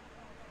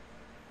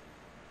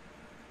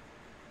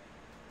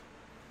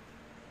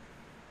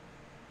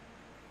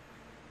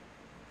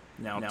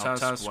 Now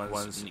Tusk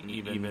was an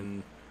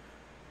even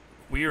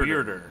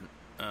weirder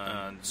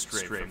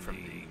straight from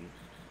the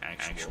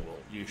actual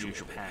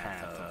usual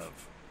path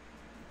of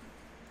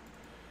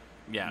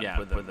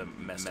with the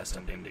messed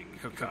up ending.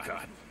 Oh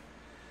God.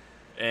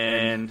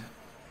 And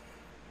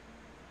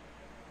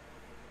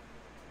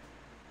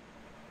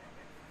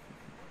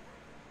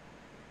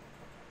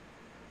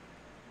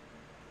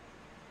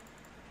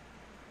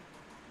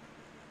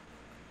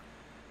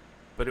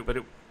but it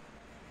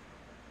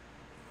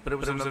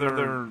was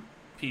another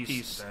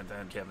piece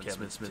that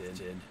Kevin Smith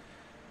did.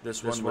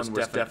 This one was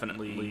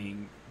definitely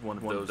one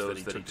of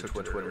those that he took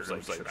to Twitter.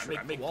 Like, should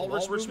I make the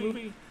Walrus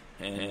movie?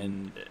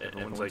 And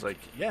everyone's like,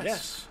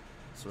 yes.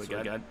 So we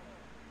got,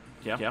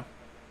 yeah.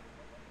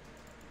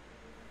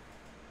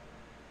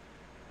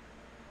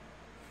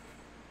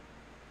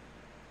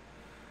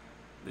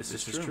 This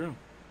is true.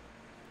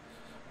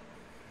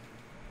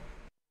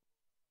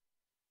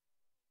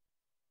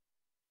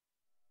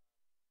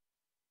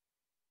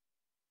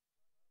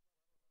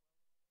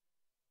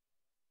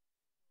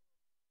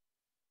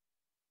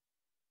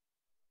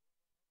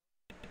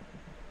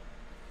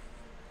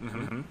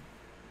 Mm-hmm.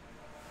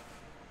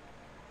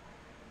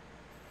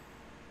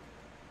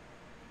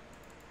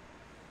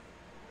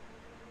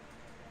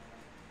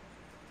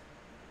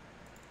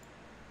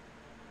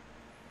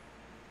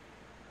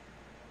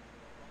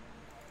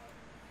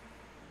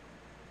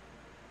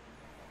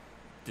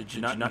 Did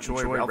you not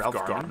enjoy Ralph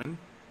Garman?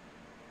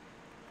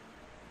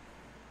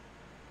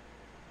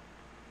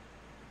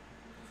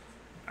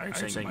 Are you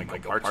saying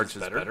Michael Parks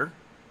is better?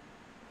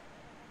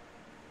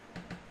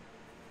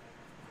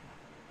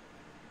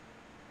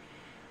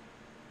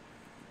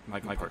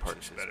 Michael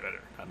Parks is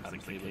better. I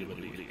don't think he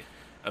would be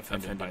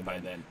offended by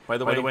that. By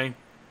the way,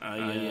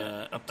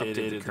 I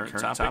updated the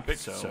current topic,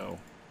 so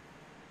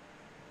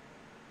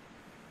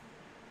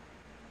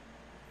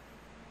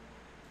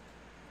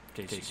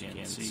in case you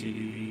can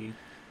see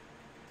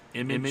the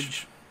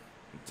image,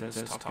 it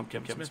says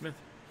Talking Kevin Smith.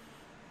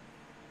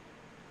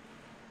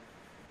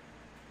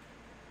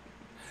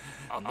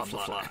 On the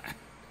fly.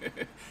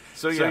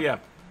 So yeah,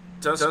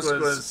 Tusk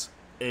was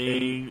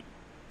a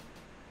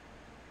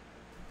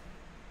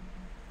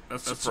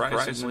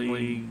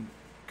surprisingly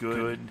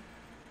good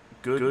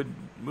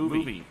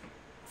movie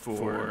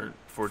for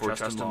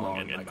Justin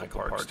Long and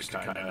Michael Parks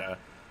to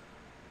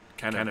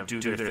kind of do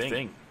their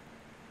thing.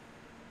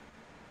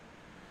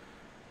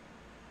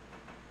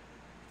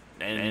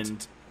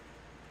 And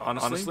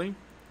honestly,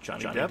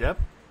 Johnny Depp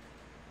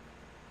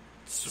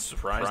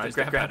surprised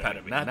the crap out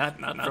of me. Not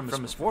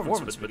from his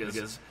performance, but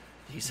because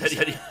he said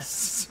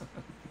yes.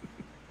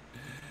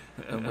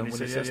 And when he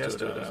said yes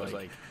to it, I was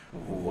like,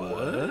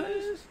 what?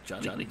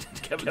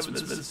 Kevin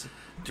Smith is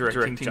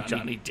directing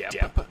Johnny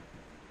Depp?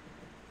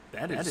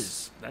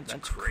 That's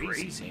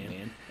crazy,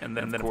 man. And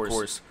then of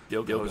course,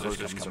 the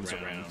host comes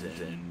around,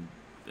 and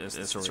the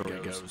story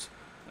goes.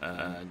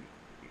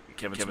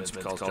 Kevin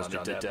Smith calls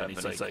Johnny Depp, and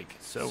he's like,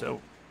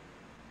 so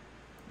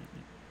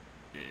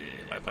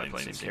am I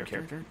playing the same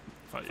character?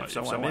 If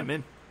so, I'm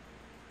in.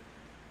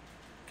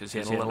 Because he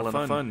had a lot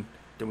of fun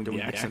doing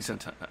the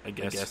accent, I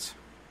guess.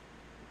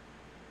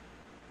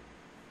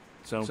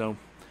 So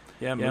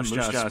yeah, Moose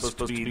Jaw is supposed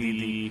to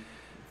be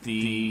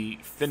the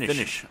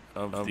finish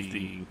of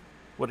the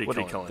what do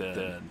you call it?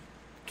 The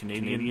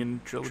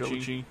Canadian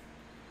trilogy?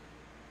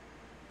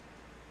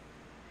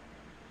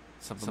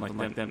 Something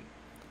like that.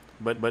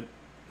 But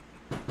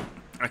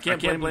I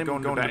can't blame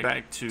him going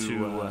back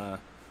to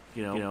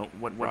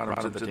what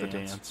brought him to the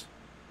dance.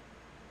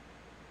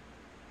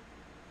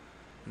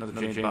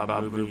 Another James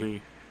Bob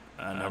movie.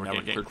 Now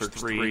we're getting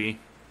Clerks 3.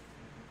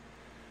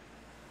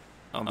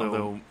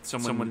 Although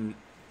someone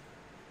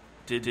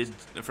did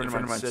a friend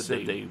of mine said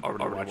that they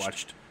already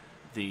watched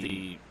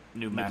the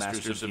new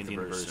Masters of the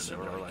Universe,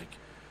 and they were like,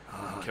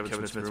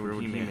 Kevin Smith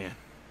ruined He-Man.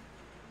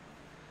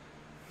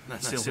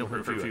 That's the only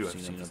review I've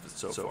seen of it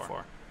so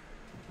far.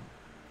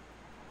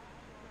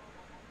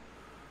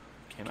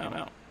 Came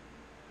out.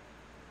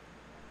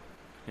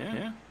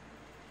 Yeah.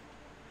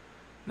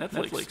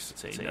 Netflix.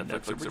 It's a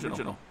Netflix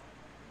original.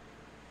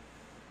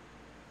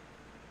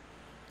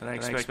 And I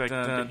expect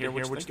to hear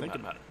what you think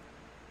about it.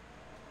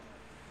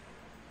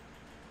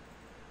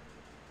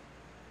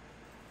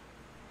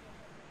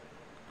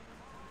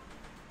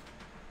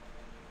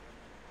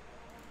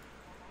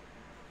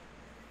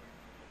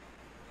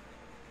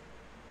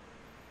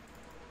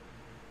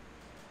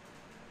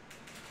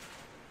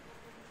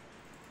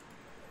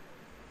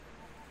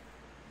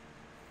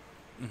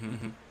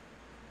 Mm-hmm.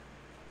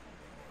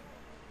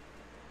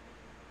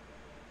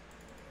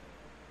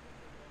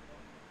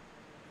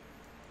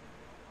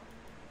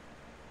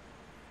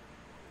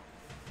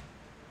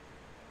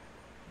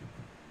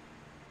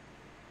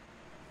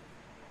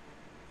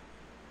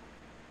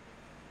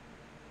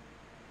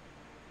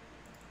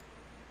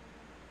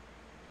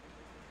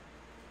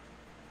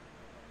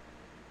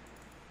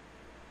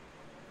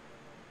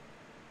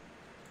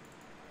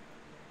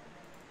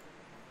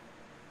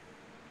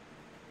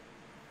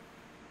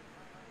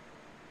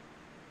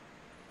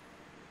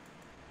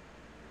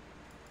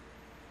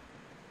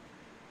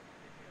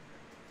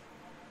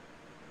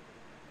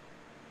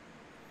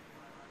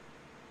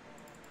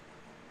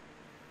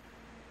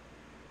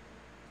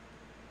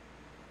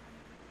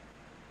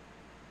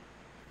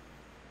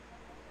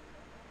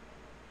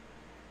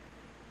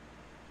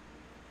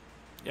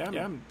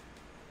 Yeah, I'm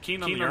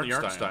keen on the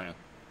art style.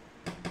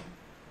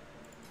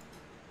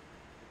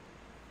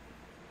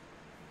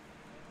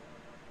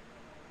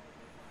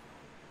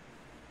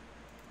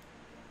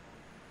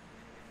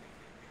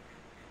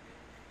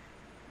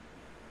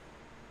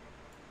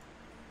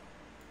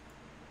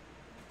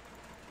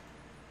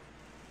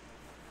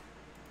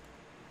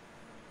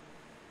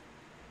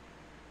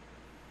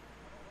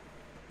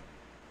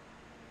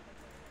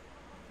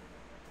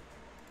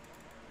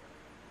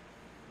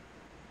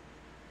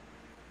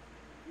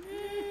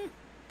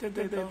 Did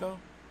they though?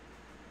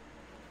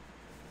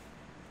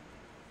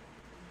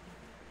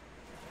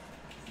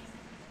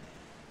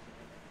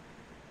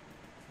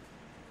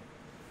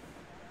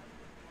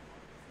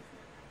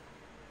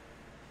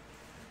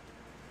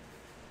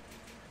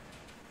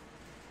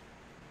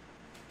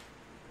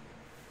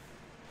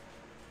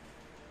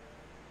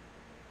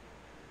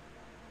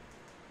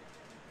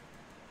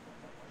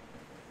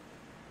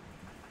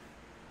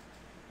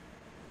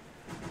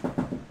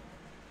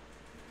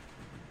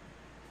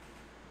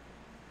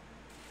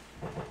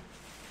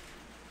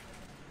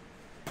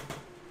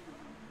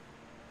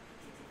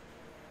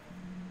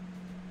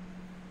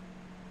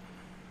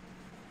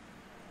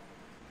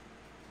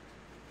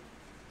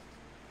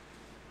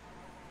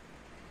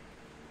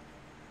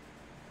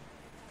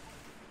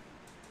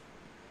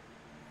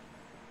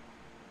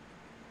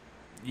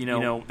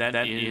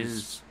 That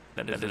is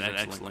an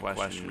excellent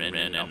question,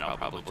 and I'll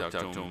probably talk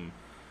to him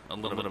a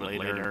little bit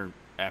later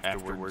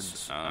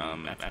afterwards,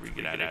 after we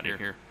get out of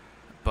here.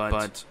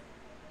 But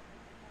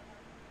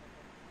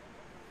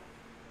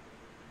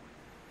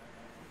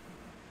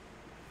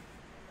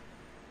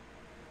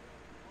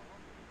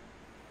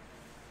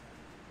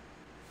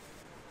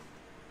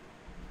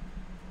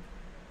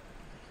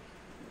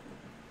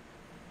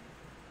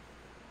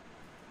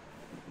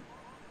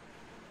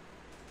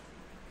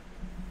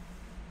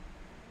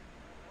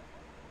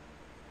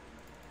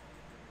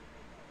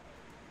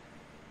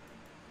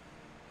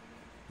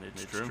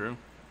it's true.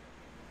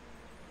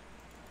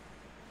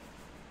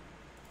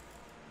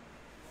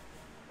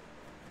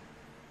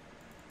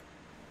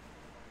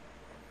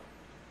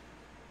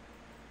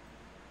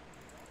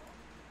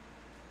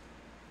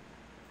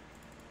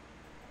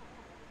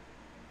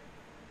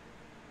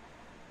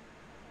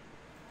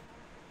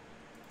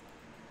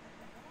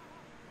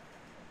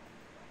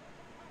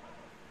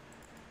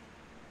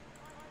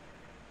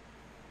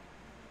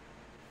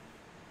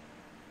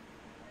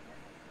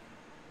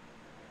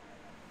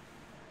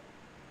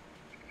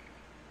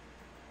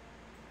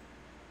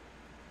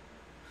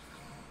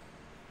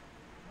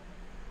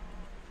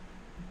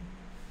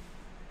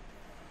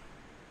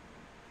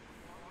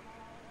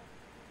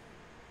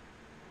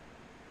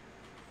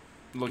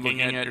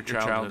 looking at your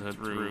childhood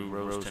through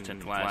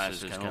rose-tinted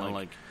glasses is kind of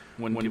like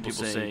when people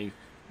say,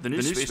 the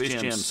new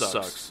Space Jam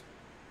sucks.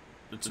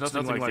 It's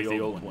nothing like the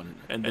old one.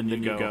 And then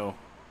you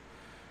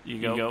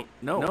go,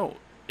 no,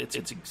 it's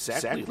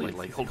exactly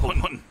like the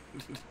old one.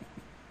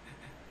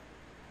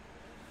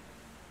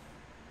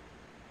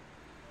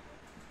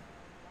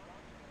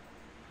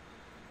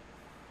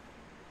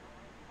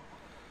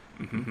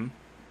 Mm-hmm.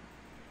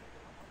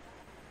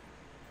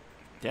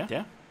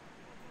 Yeah.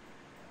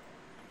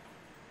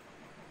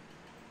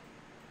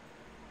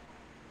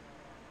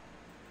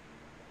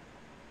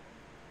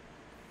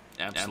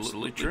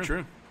 Absolutely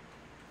true.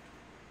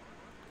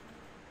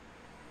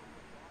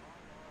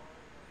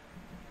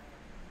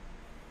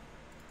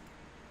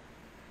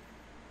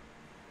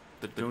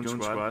 The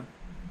Goon Squad.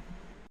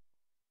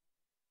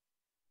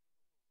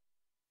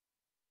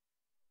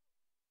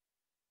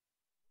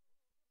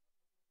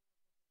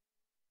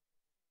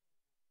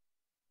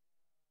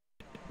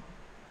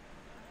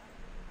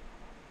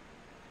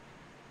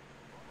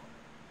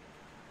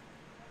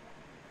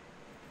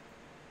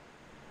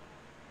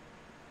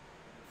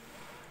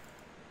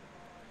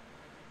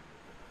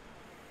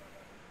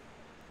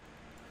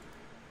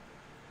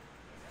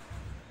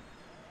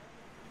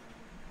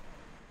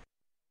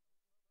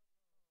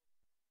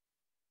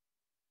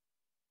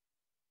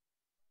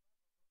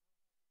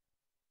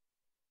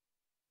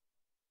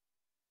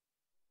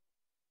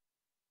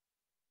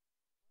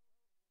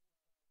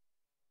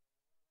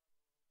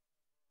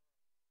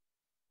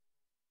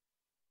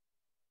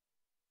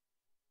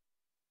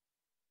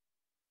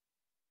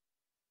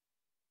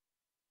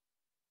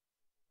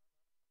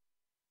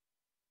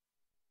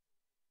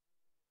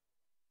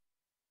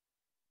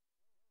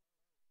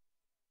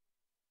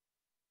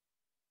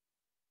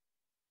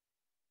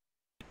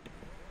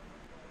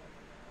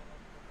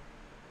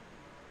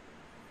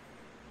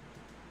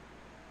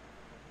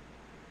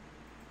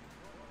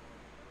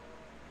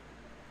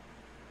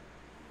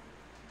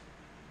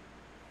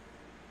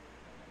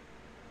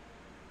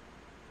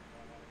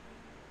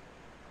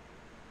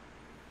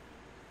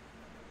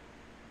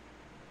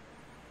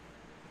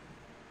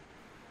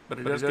 But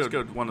it does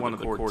go to one of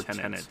the core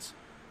tenets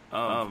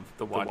of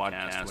the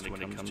WADcast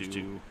when it comes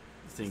to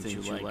things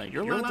you like.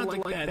 You're allowed to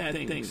like bad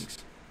things.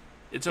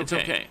 It's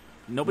okay.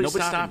 Nobody's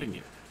stopping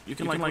you. You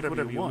can like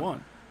whatever you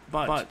want.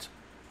 But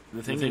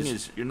the thing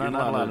is, you're not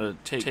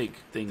allowed to take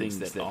things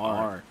that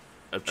are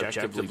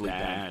objectively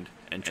bad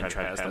and try to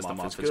pass them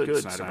off as good,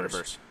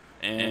 Snyderverse.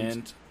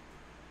 And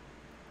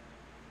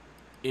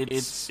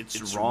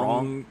it's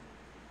wrong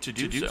to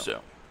do so.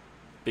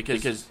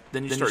 Because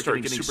then you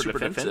start getting super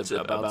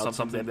defensive about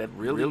something that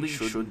really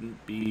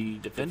shouldn't be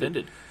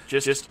defended.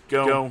 Just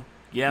go,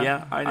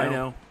 yeah, I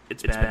know,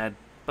 it's bad,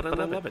 but I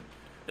love it.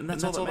 And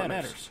that's all that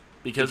matters.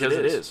 Because it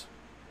is.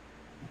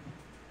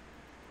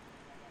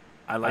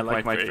 I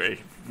like my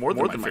more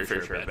than my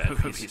fair share of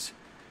bad movies.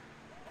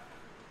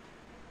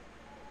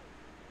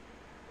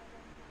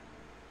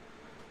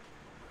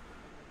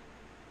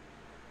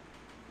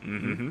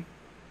 Mm-hmm.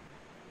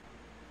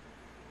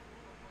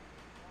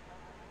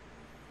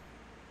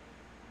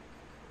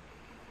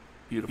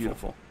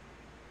 Beautiful.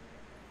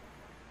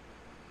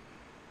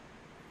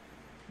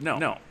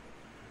 No.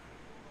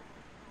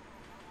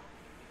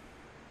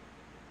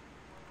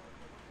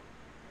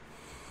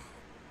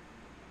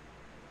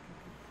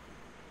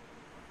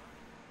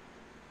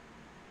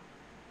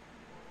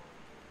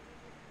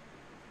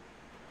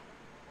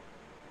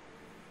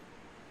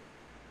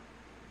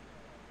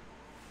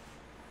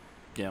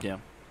 Yeah.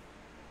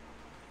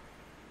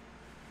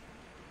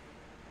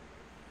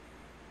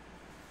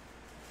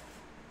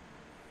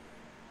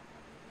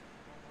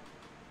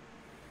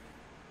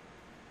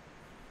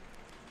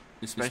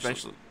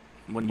 Especially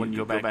when you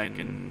go back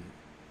and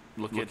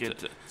look at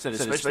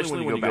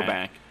especially when you go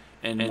back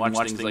and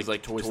watch things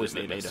like Toys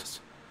That Made Us.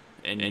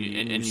 And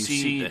you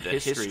see the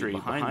history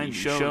behind these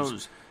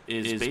shows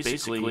is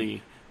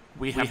basically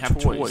we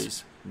have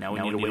toys, now we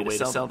need a way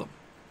to sell them.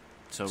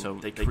 So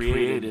they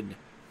created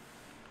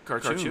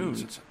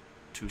cartoons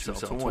to sell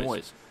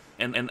toys.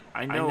 And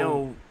I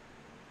know,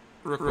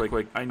 real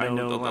quick, I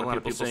know a lot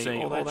of people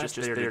say, oh, that's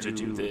just there to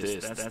do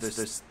this.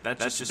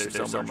 That's just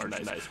to sell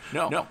merchandise.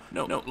 No.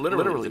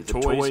 Literally, the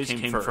toys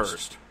came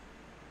first.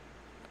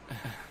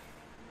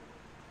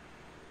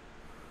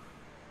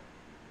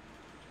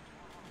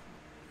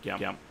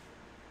 Yeah.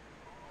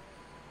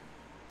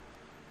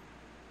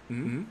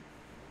 Mm-hmm.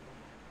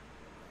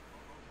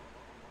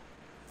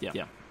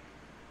 Yeah.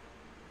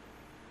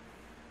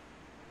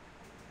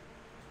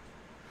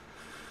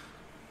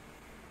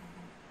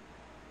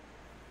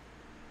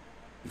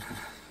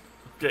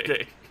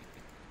 Okay.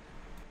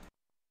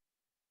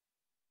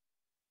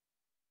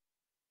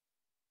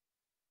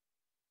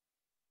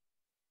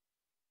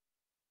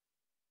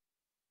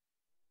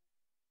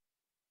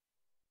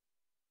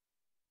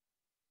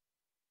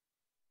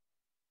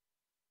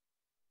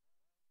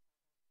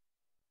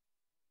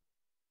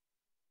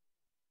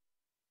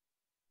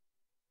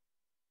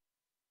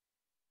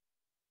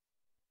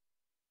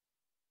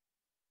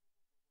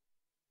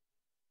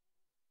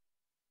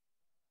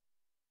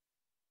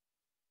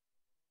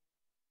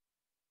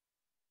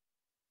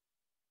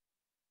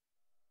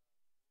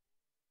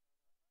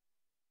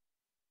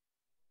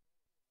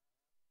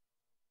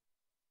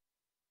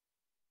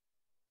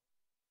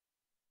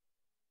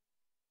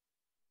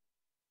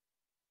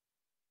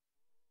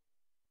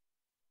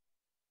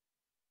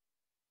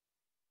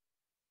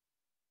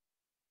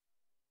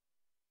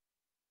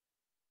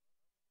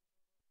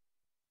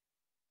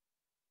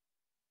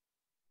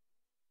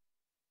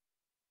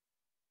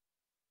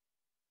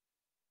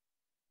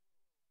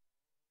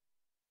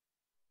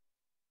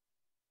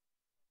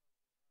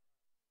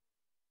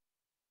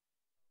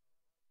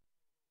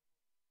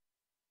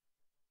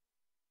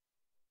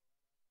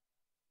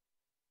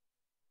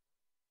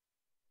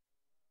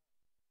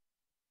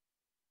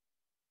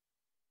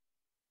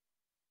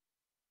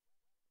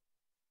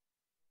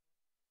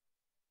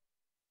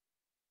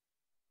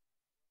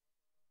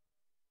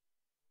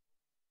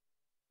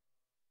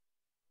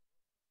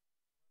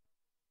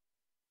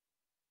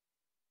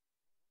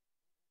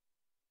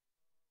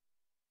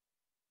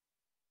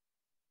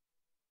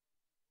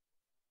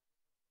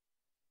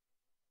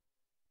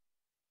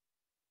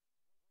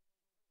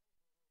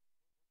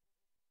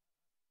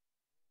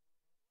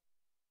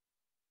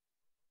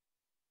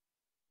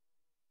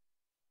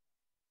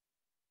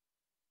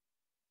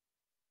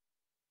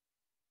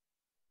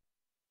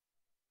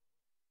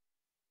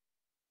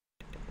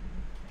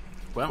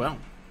 Well,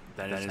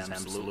 that is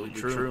absolutely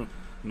true.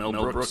 Mel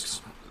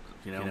Brooks,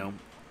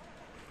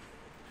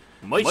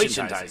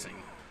 merchandising.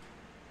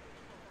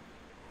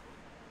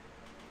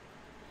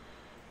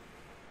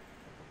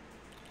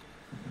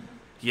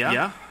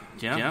 Yeah.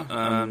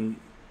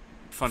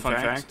 Fun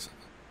fact,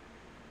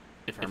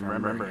 if I'm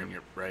remembering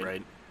it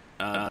right,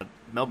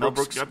 Mel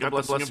Brooks got the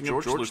blessing of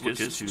George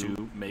Lucas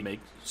to make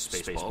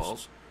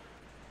Spaceballs,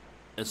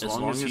 as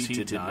long as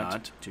he did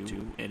not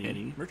do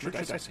any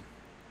merchandising.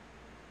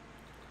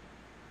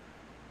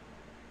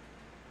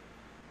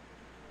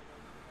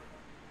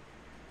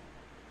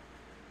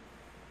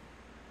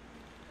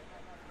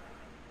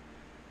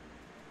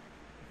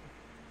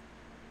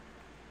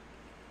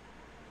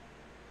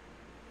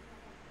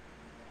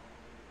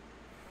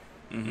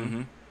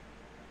 Mm-hmm.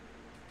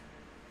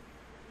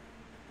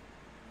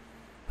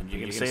 But you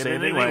can say it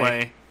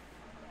anyway.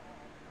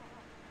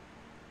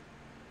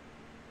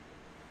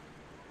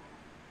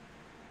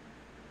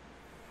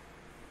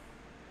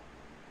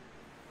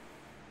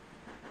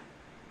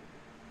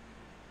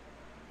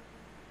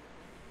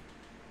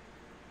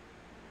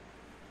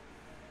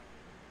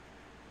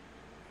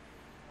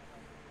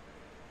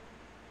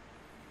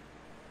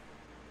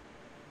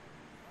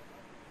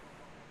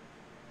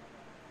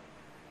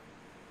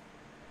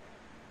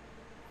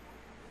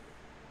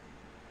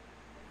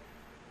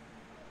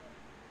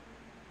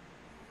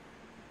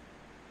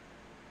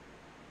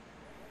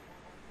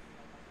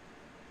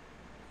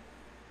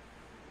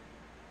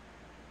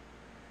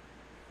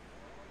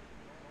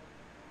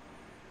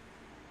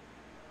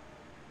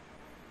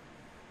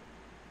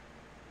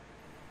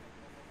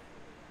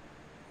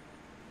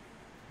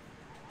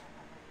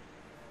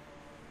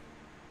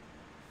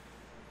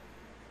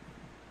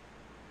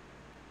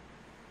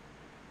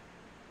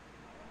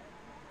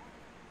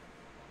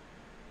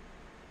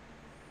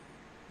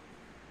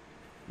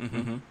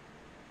 Mm-hmm.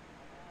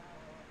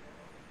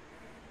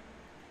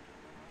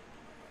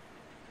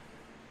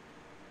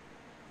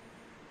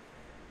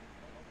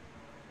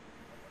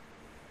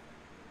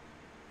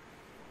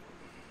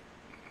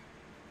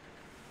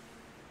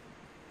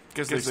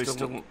 Because they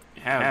still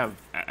have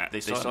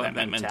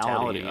that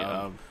mentality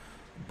of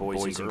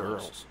boys and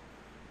girls.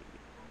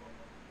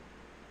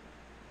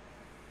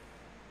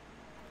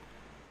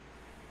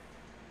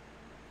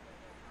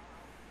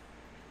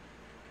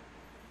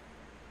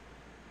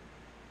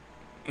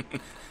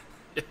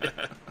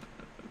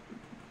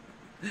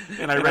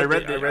 And I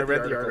read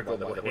the article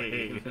by the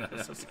way.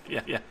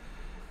 Yeah.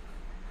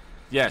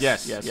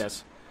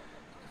 Yes.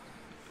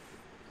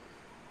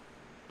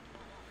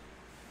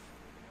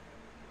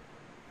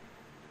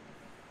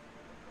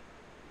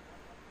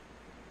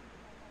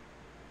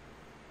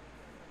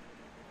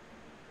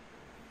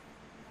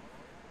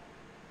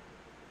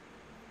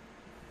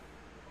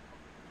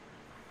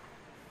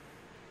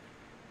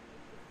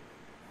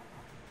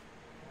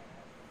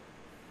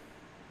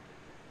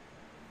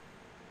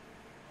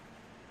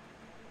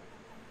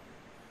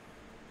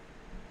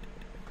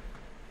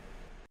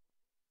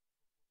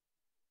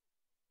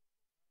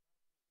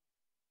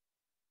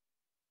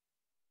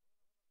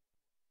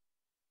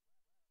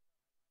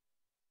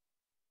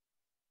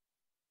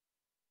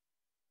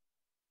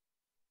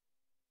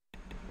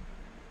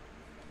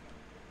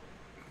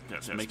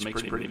 Yes, it makes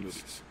pretty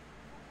movies.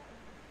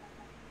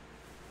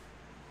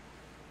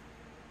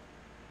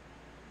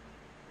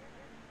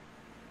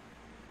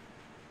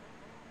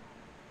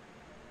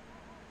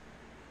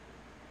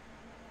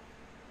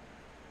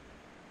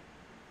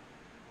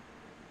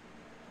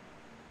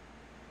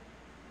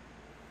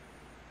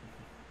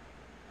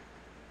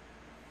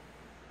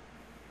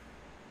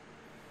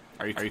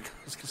 Are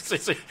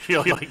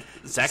you like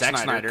Zack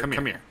Snyder?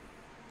 Come here.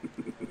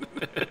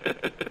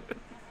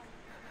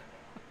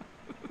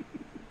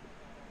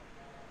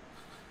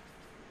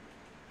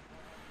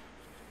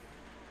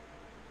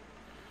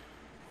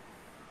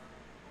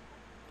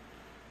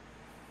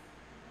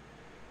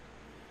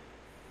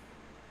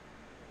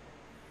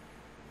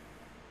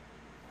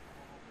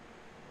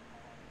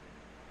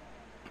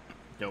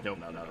 No.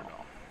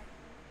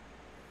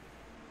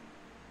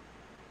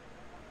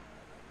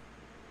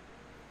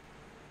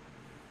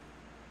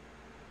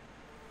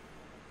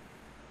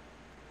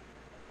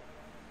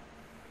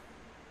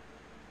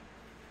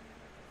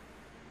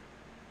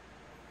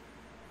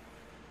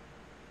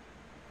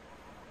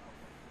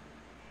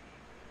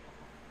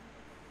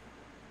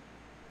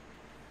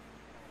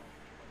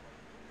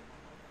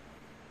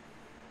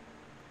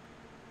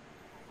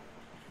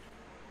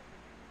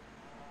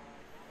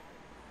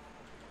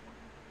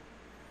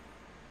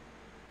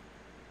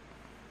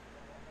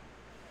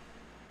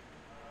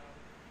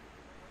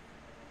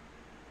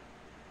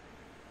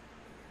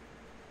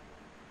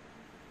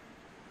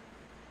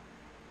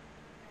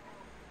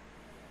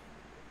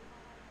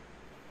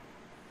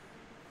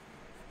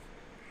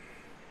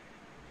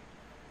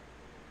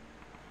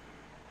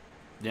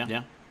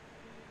 Yeah.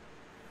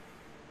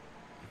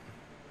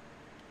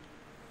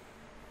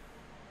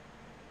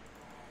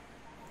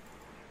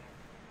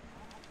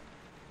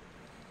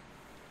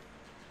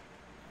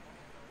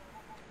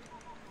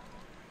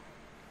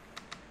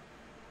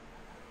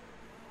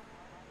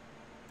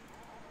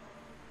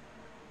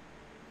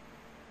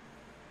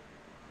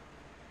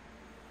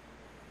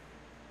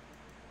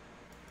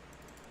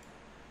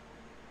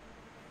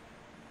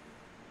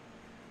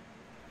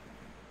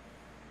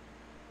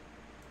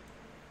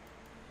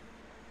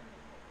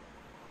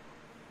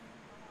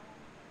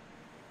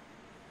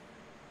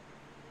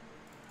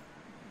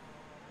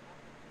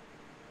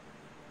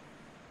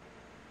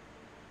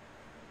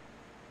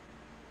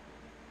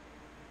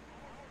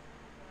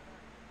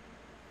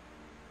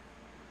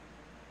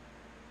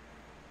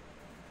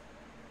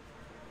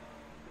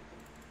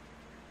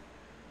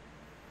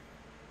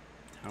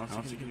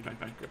 How's he getting back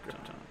Krypton?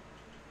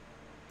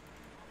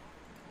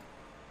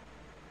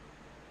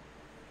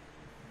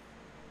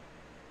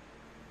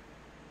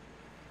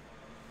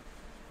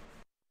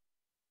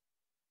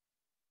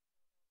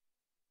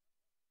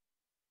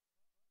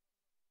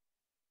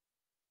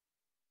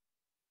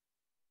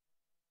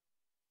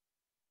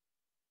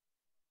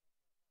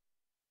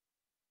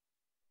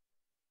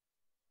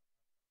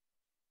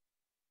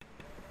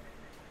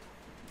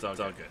 It's all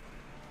good.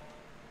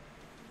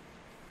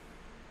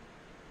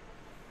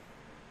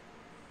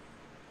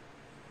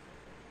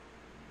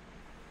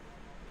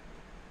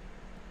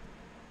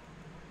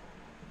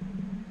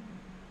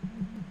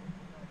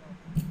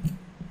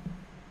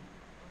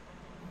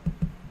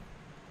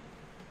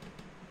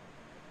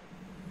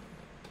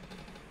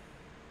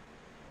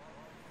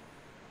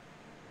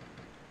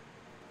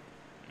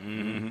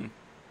 Mm-hmm.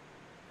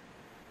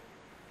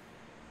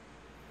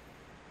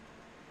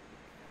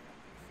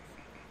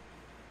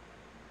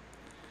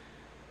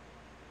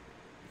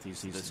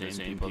 These are the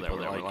same people that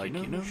were like,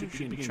 you know, who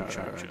should be in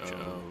charge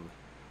of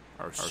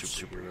our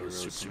superhero,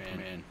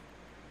 Superman?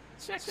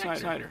 Zack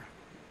Snyder.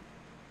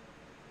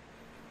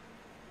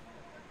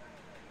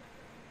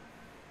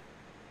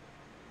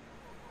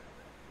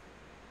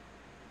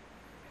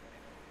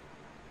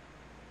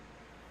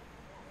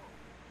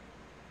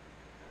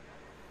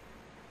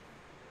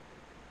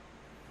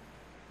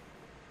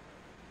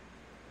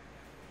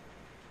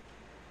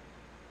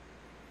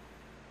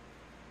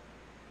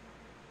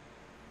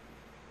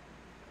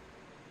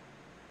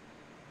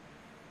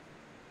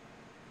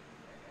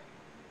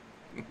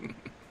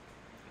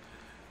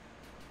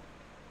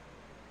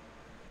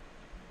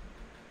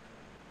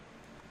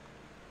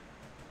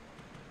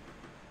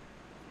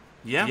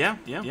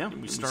 Yeah.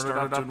 We started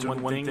out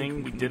doing one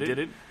thing. We did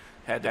it.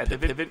 Had to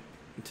pivot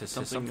to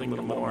something a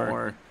little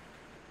more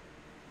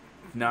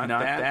not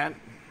that.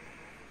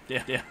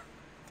 Yeah.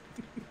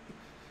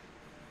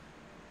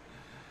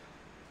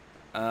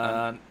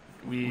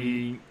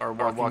 We are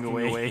walking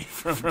away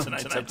from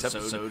tonight's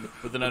episode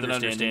with an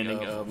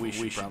understanding of we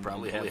should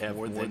probably have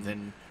more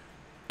than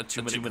a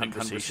 2-minute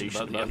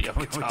conversation about the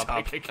upcoming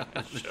topic on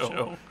the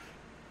show.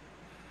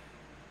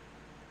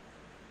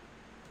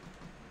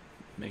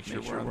 Make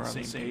sure we're on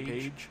the same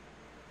page.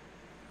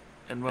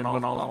 And when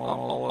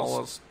all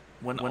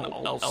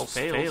else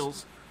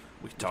fails,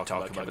 we can talk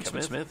about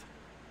Kevin Smith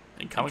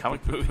and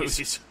comic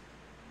movies.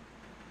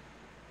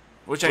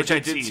 Which I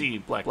did see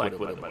Black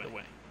Widow, by the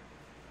way.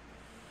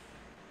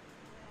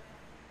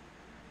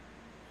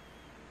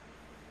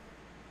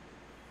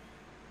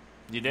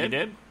 You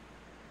did?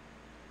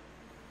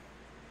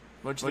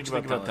 What'd you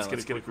think about that?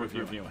 Let's get a quick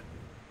review.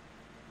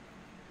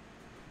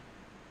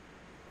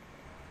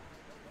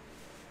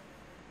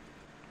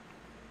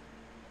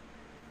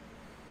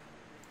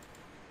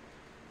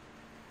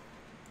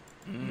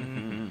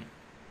 Mm-hmm.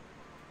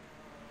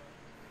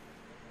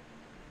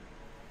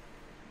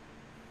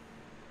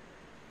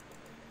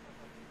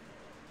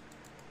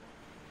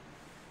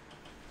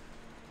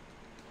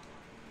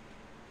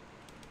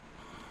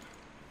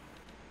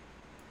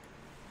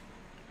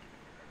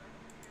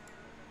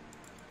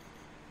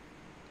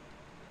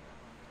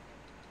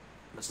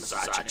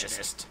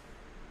 Misogynist.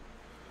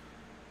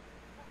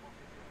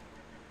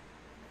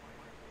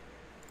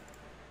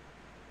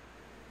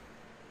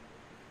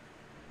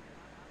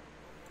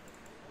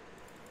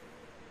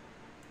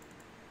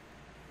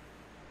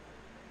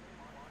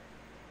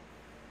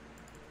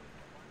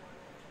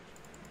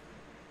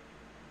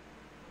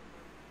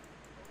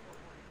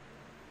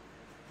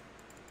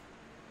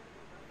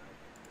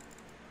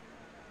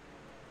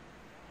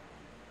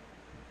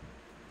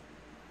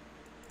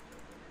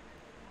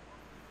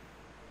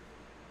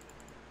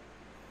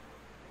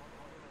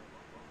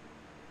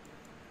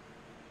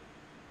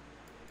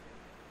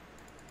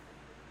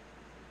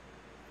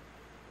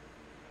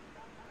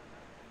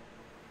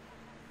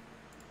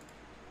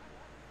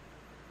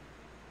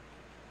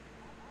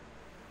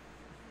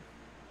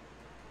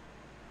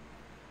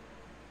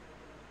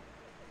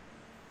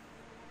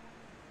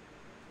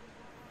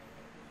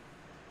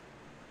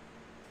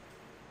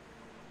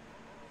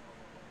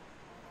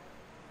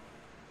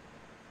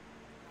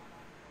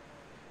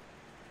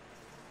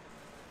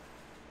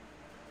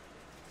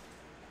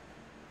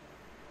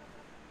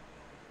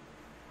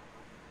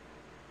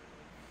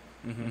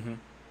 Mm-hmm.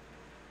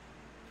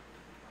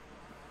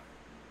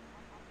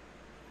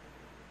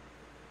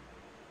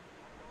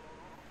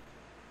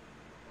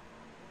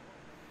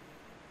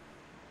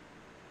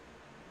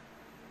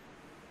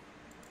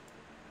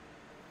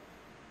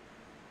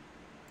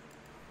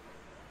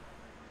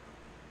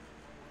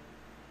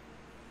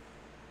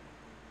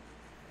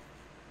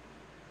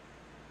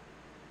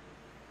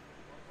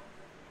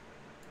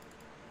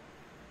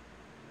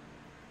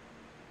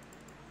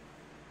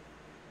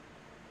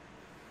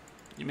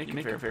 You make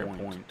a fair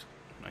point.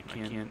 I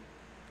can't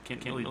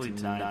really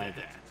deny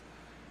that.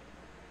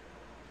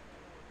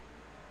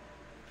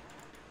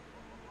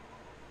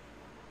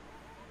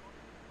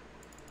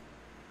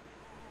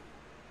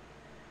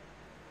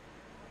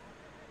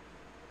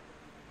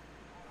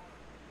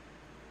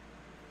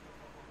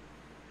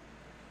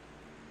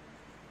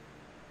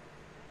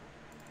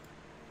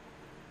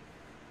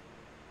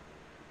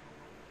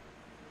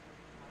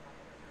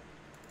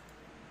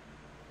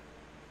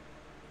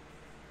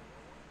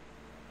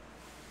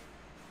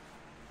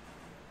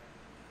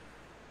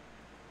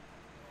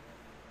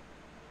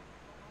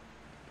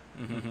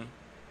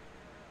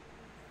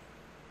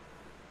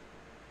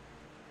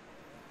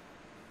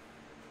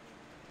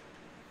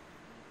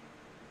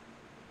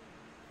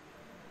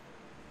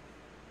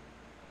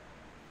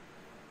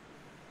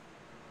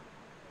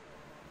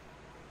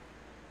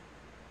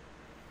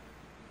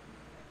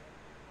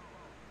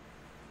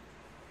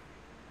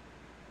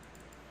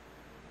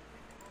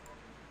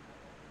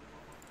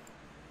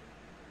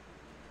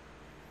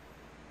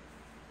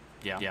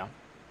 Yeah. No.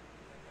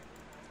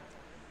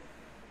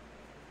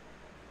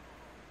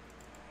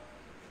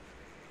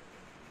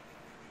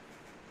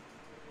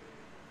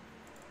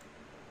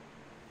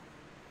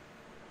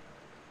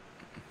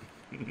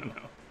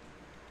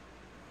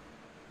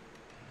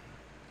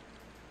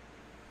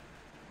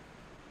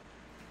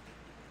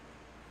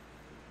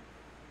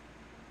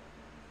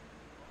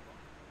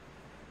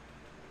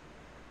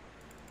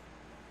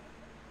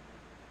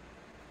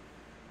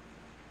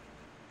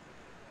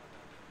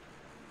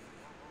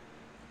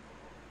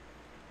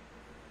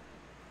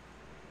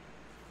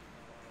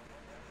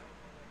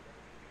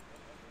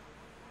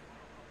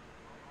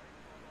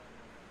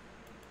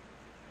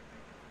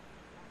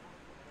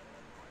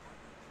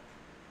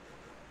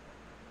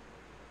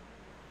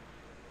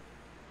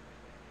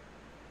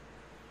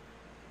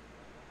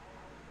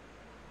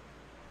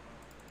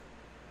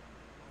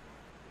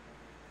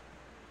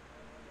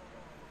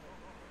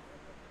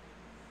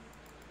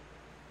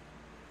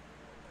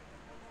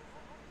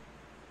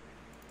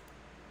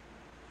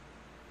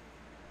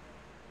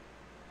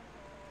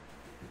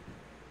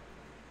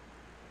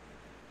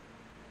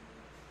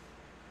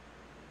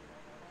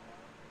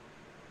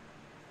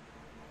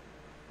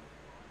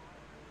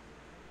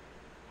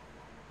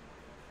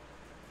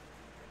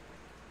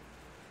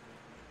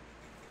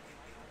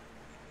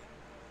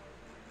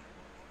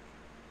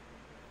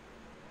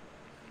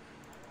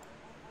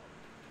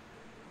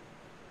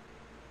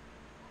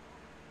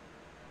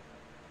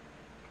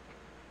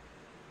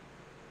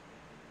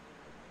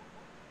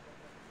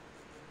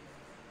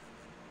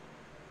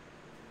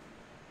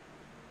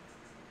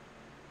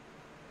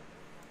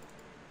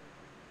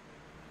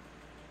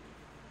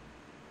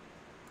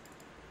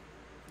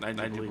 I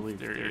do believe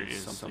there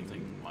is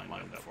something lined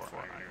up for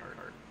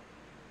Ironheart.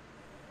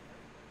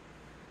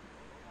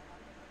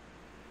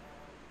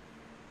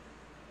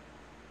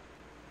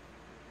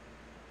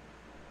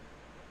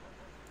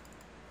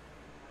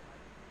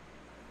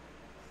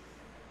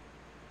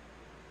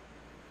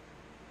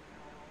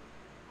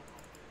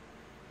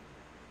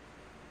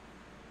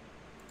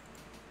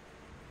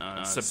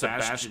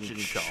 Sebastian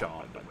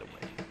Shaw, by the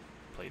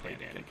way, played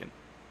Anakin.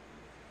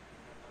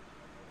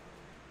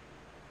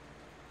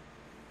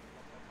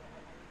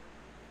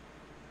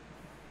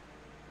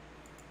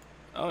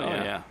 Oh,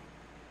 yeah.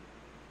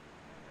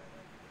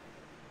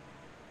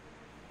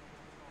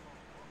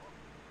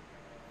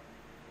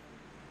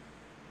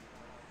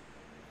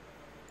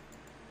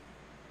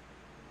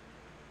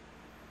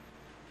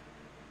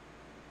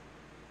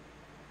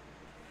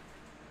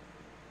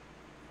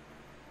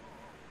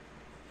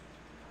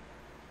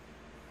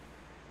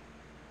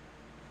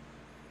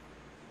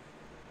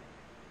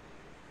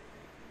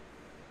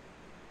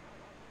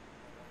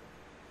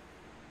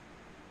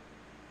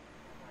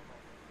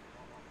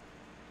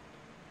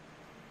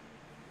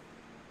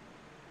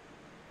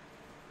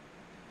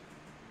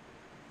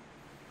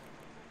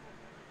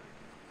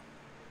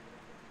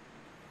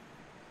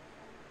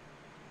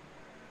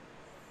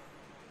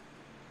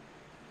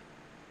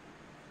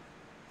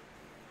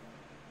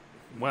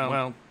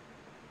 Well,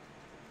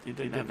 he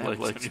didn't have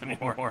legs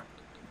anymore.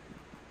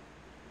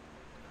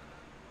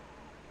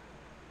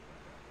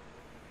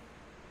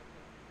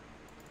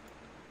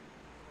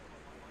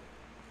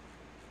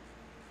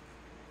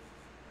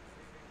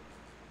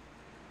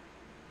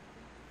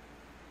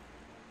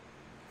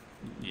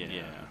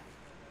 Yeah.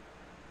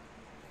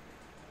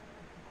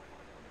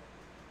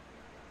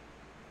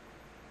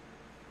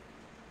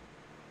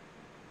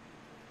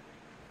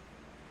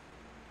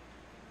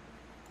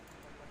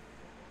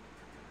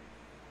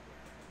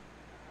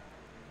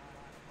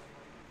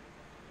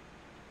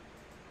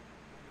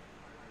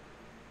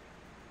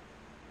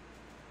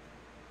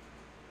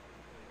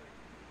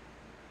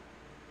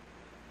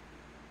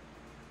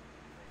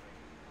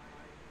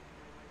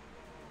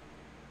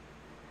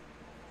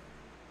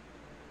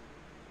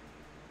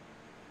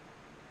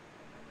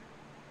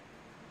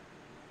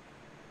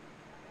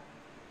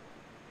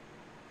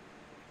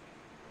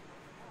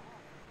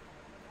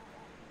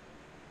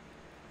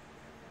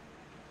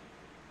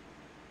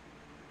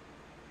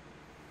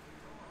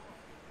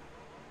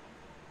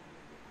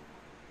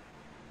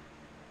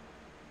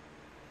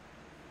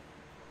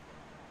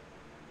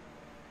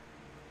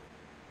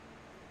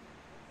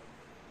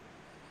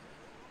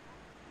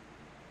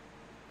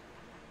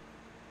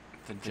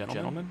 The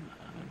gentleman?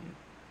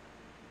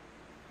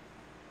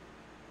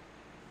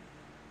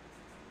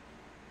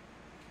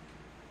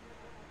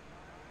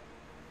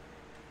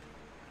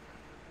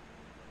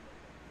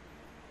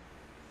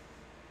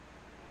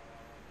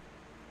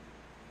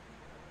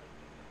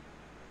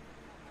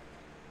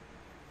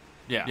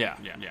 Yeah.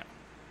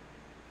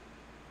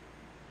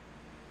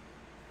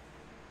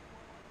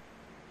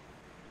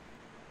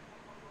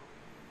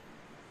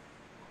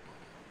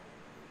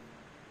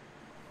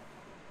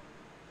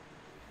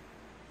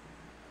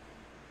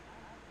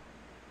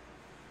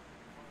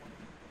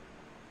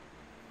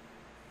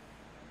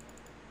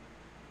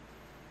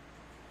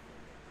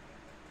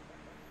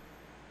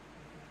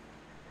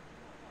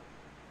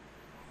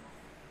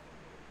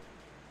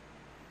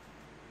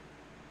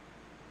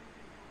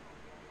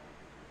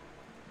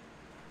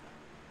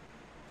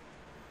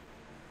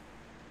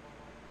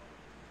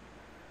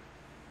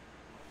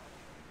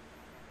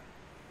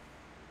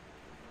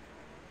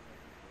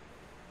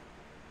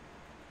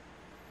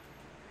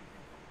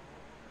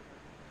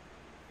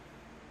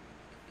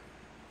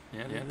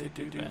 Yeah, they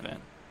do that.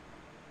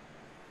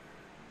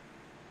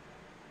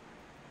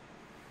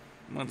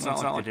 Well, it's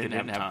not like they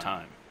didn't have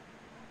time.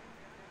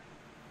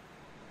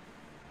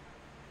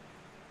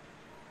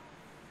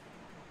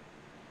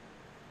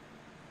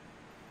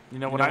 You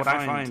know, what I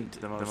find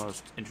the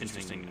most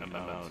interesting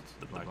about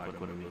the Black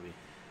Widow movie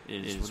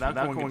is without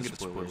going into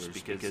spoilers,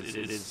 because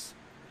it is,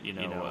 you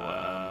know,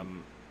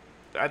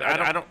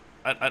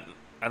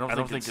 I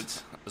don't think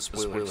it's a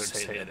spoiler to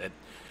say that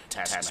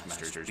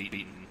Taskmaster's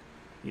beaten.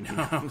 You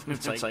know,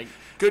 it's like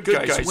good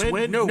guys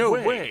win? No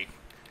way.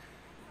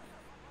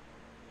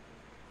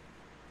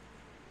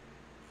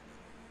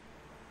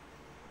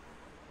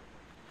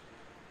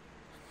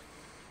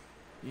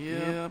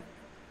 Yeah.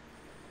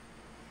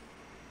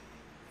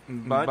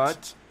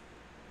 But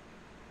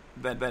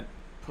that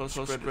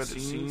post-credit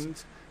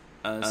scenes,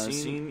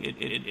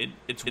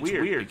 it's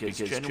weird because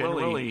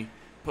generally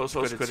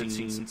post-credit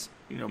scenes,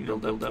 you know,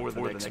 build up for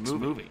the next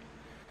movie.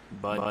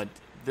 But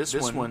this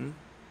one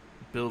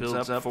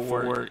builds up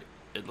for,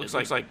 it looks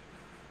like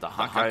the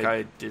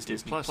Hawkeye Disney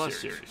Plus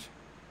series.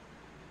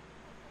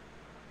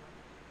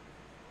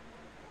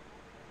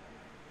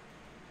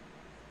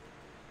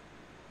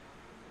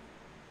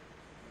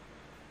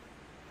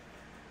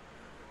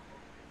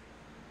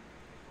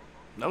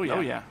 Oh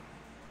yeah.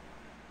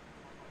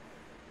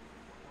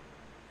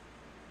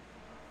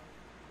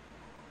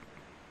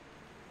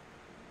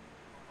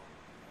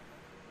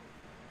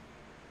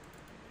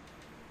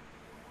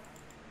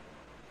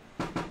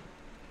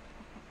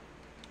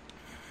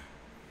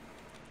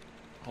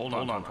 Hold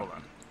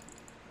on.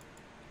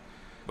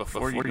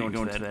 Before you go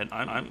into that,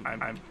 I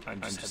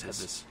just had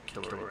this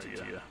killer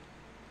idea.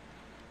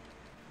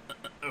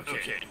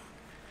 Okay.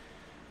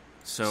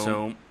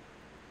 So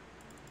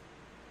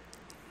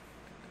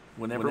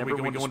whenever we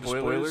go into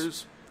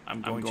spoilers,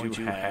 I'm going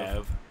to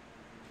have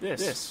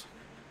this.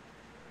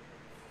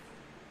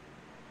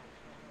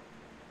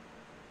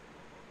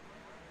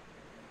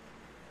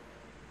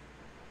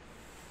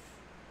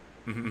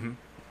 Mm-hmm.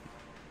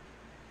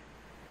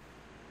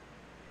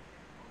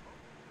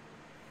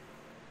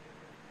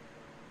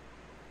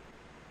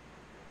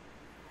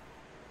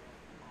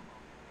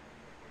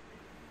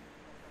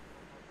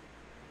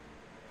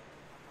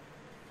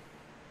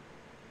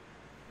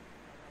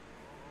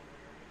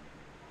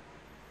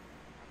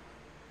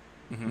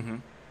 Mm-hmm.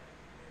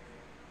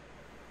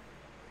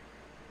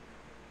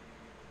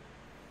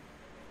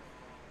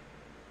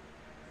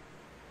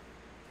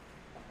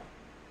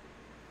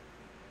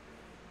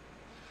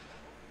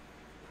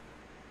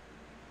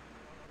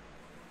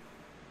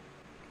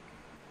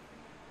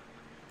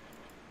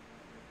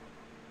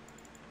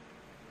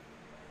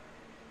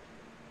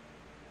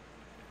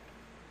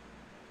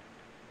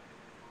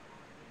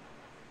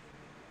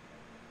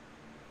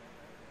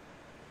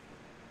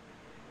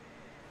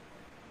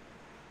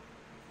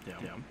 Yeah.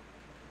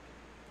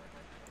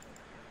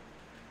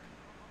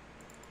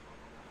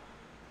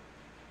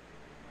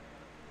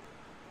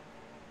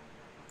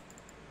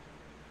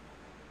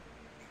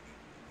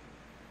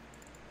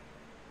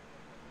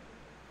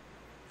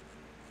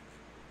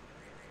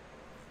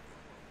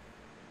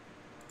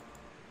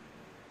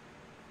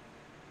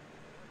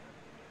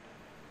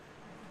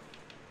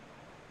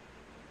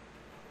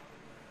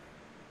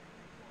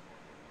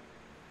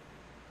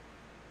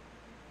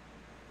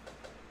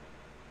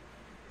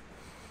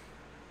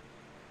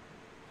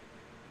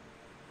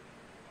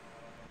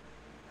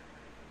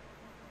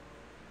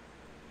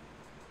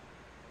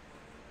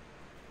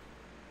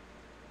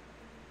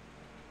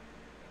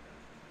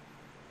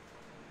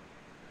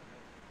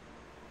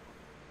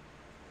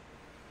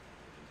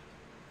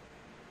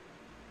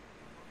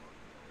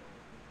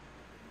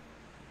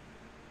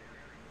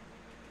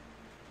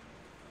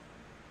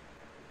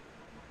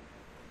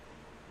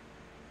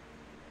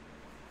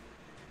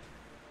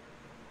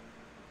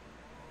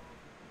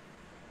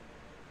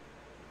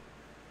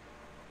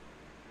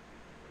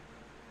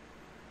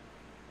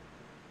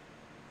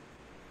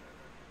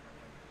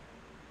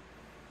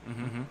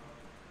 Mm-hmm.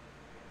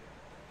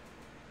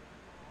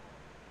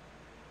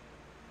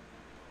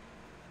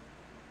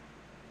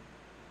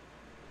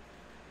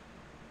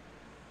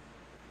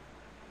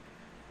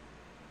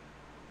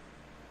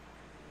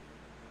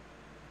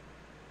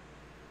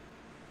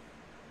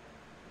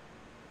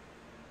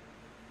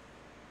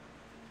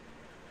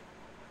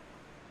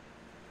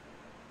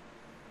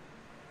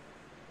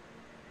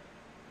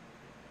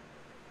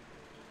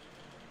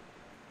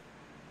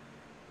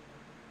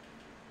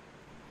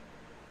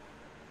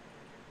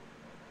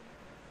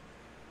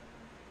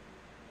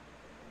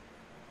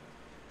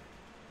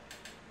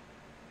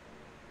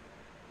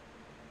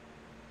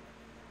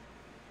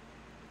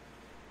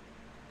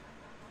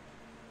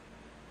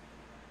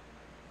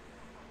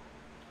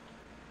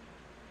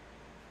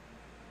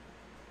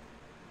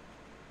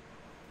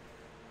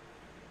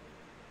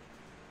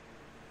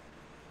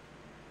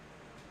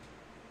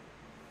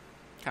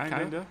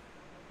 Kinda.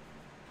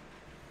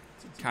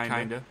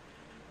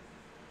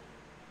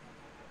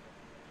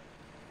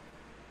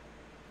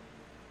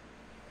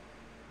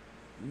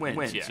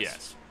 Wins,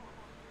 yes.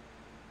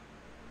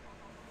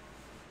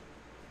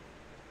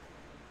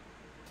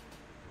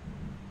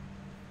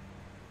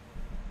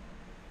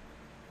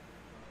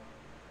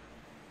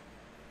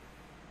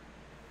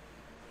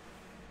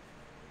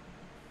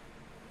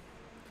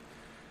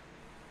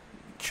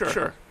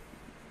 Sure.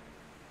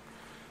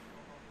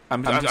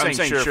 I'm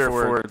saying sure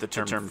for the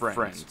term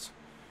friends.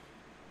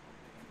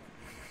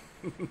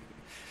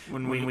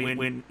 when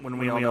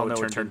we all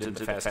know it turned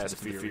into the Fast and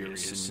the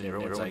Furious, and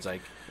everyone's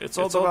like, it's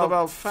all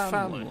about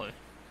family.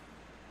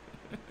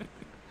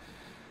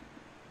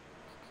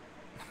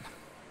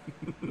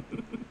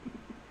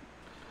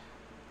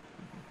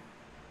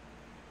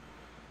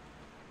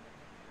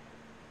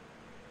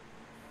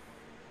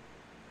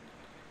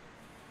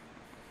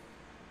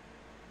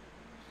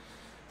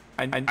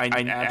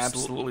 I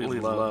absolutely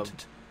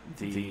loved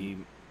the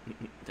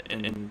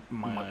and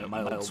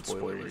mild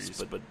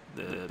spoilers, but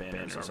the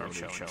banners are already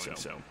showing.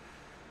 So,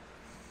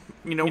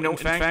 in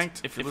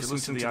fact, if you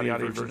listen to the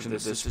audio version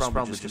of this is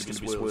probably just going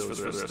to be spoilers for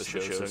the rest of the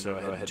show. So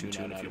go ahead and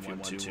tune out if you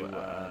want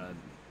to.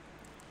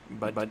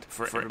 But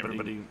for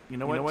everybody, you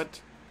know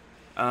what?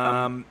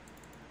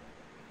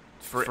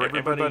 For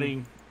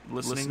everybody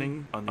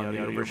listening on the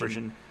audio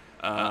version,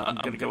 I'm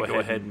going to go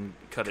ahead and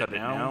cut it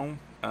now.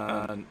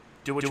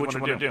 Do what you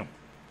want to do.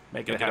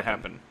 Make it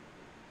happen.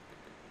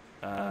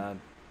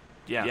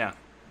 Yeah.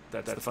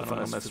 That's the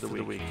fun message for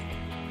the week.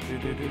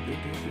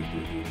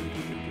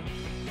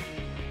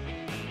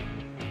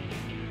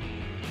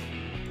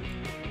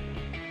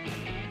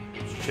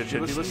 Should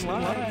you listen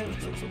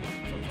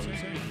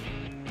live?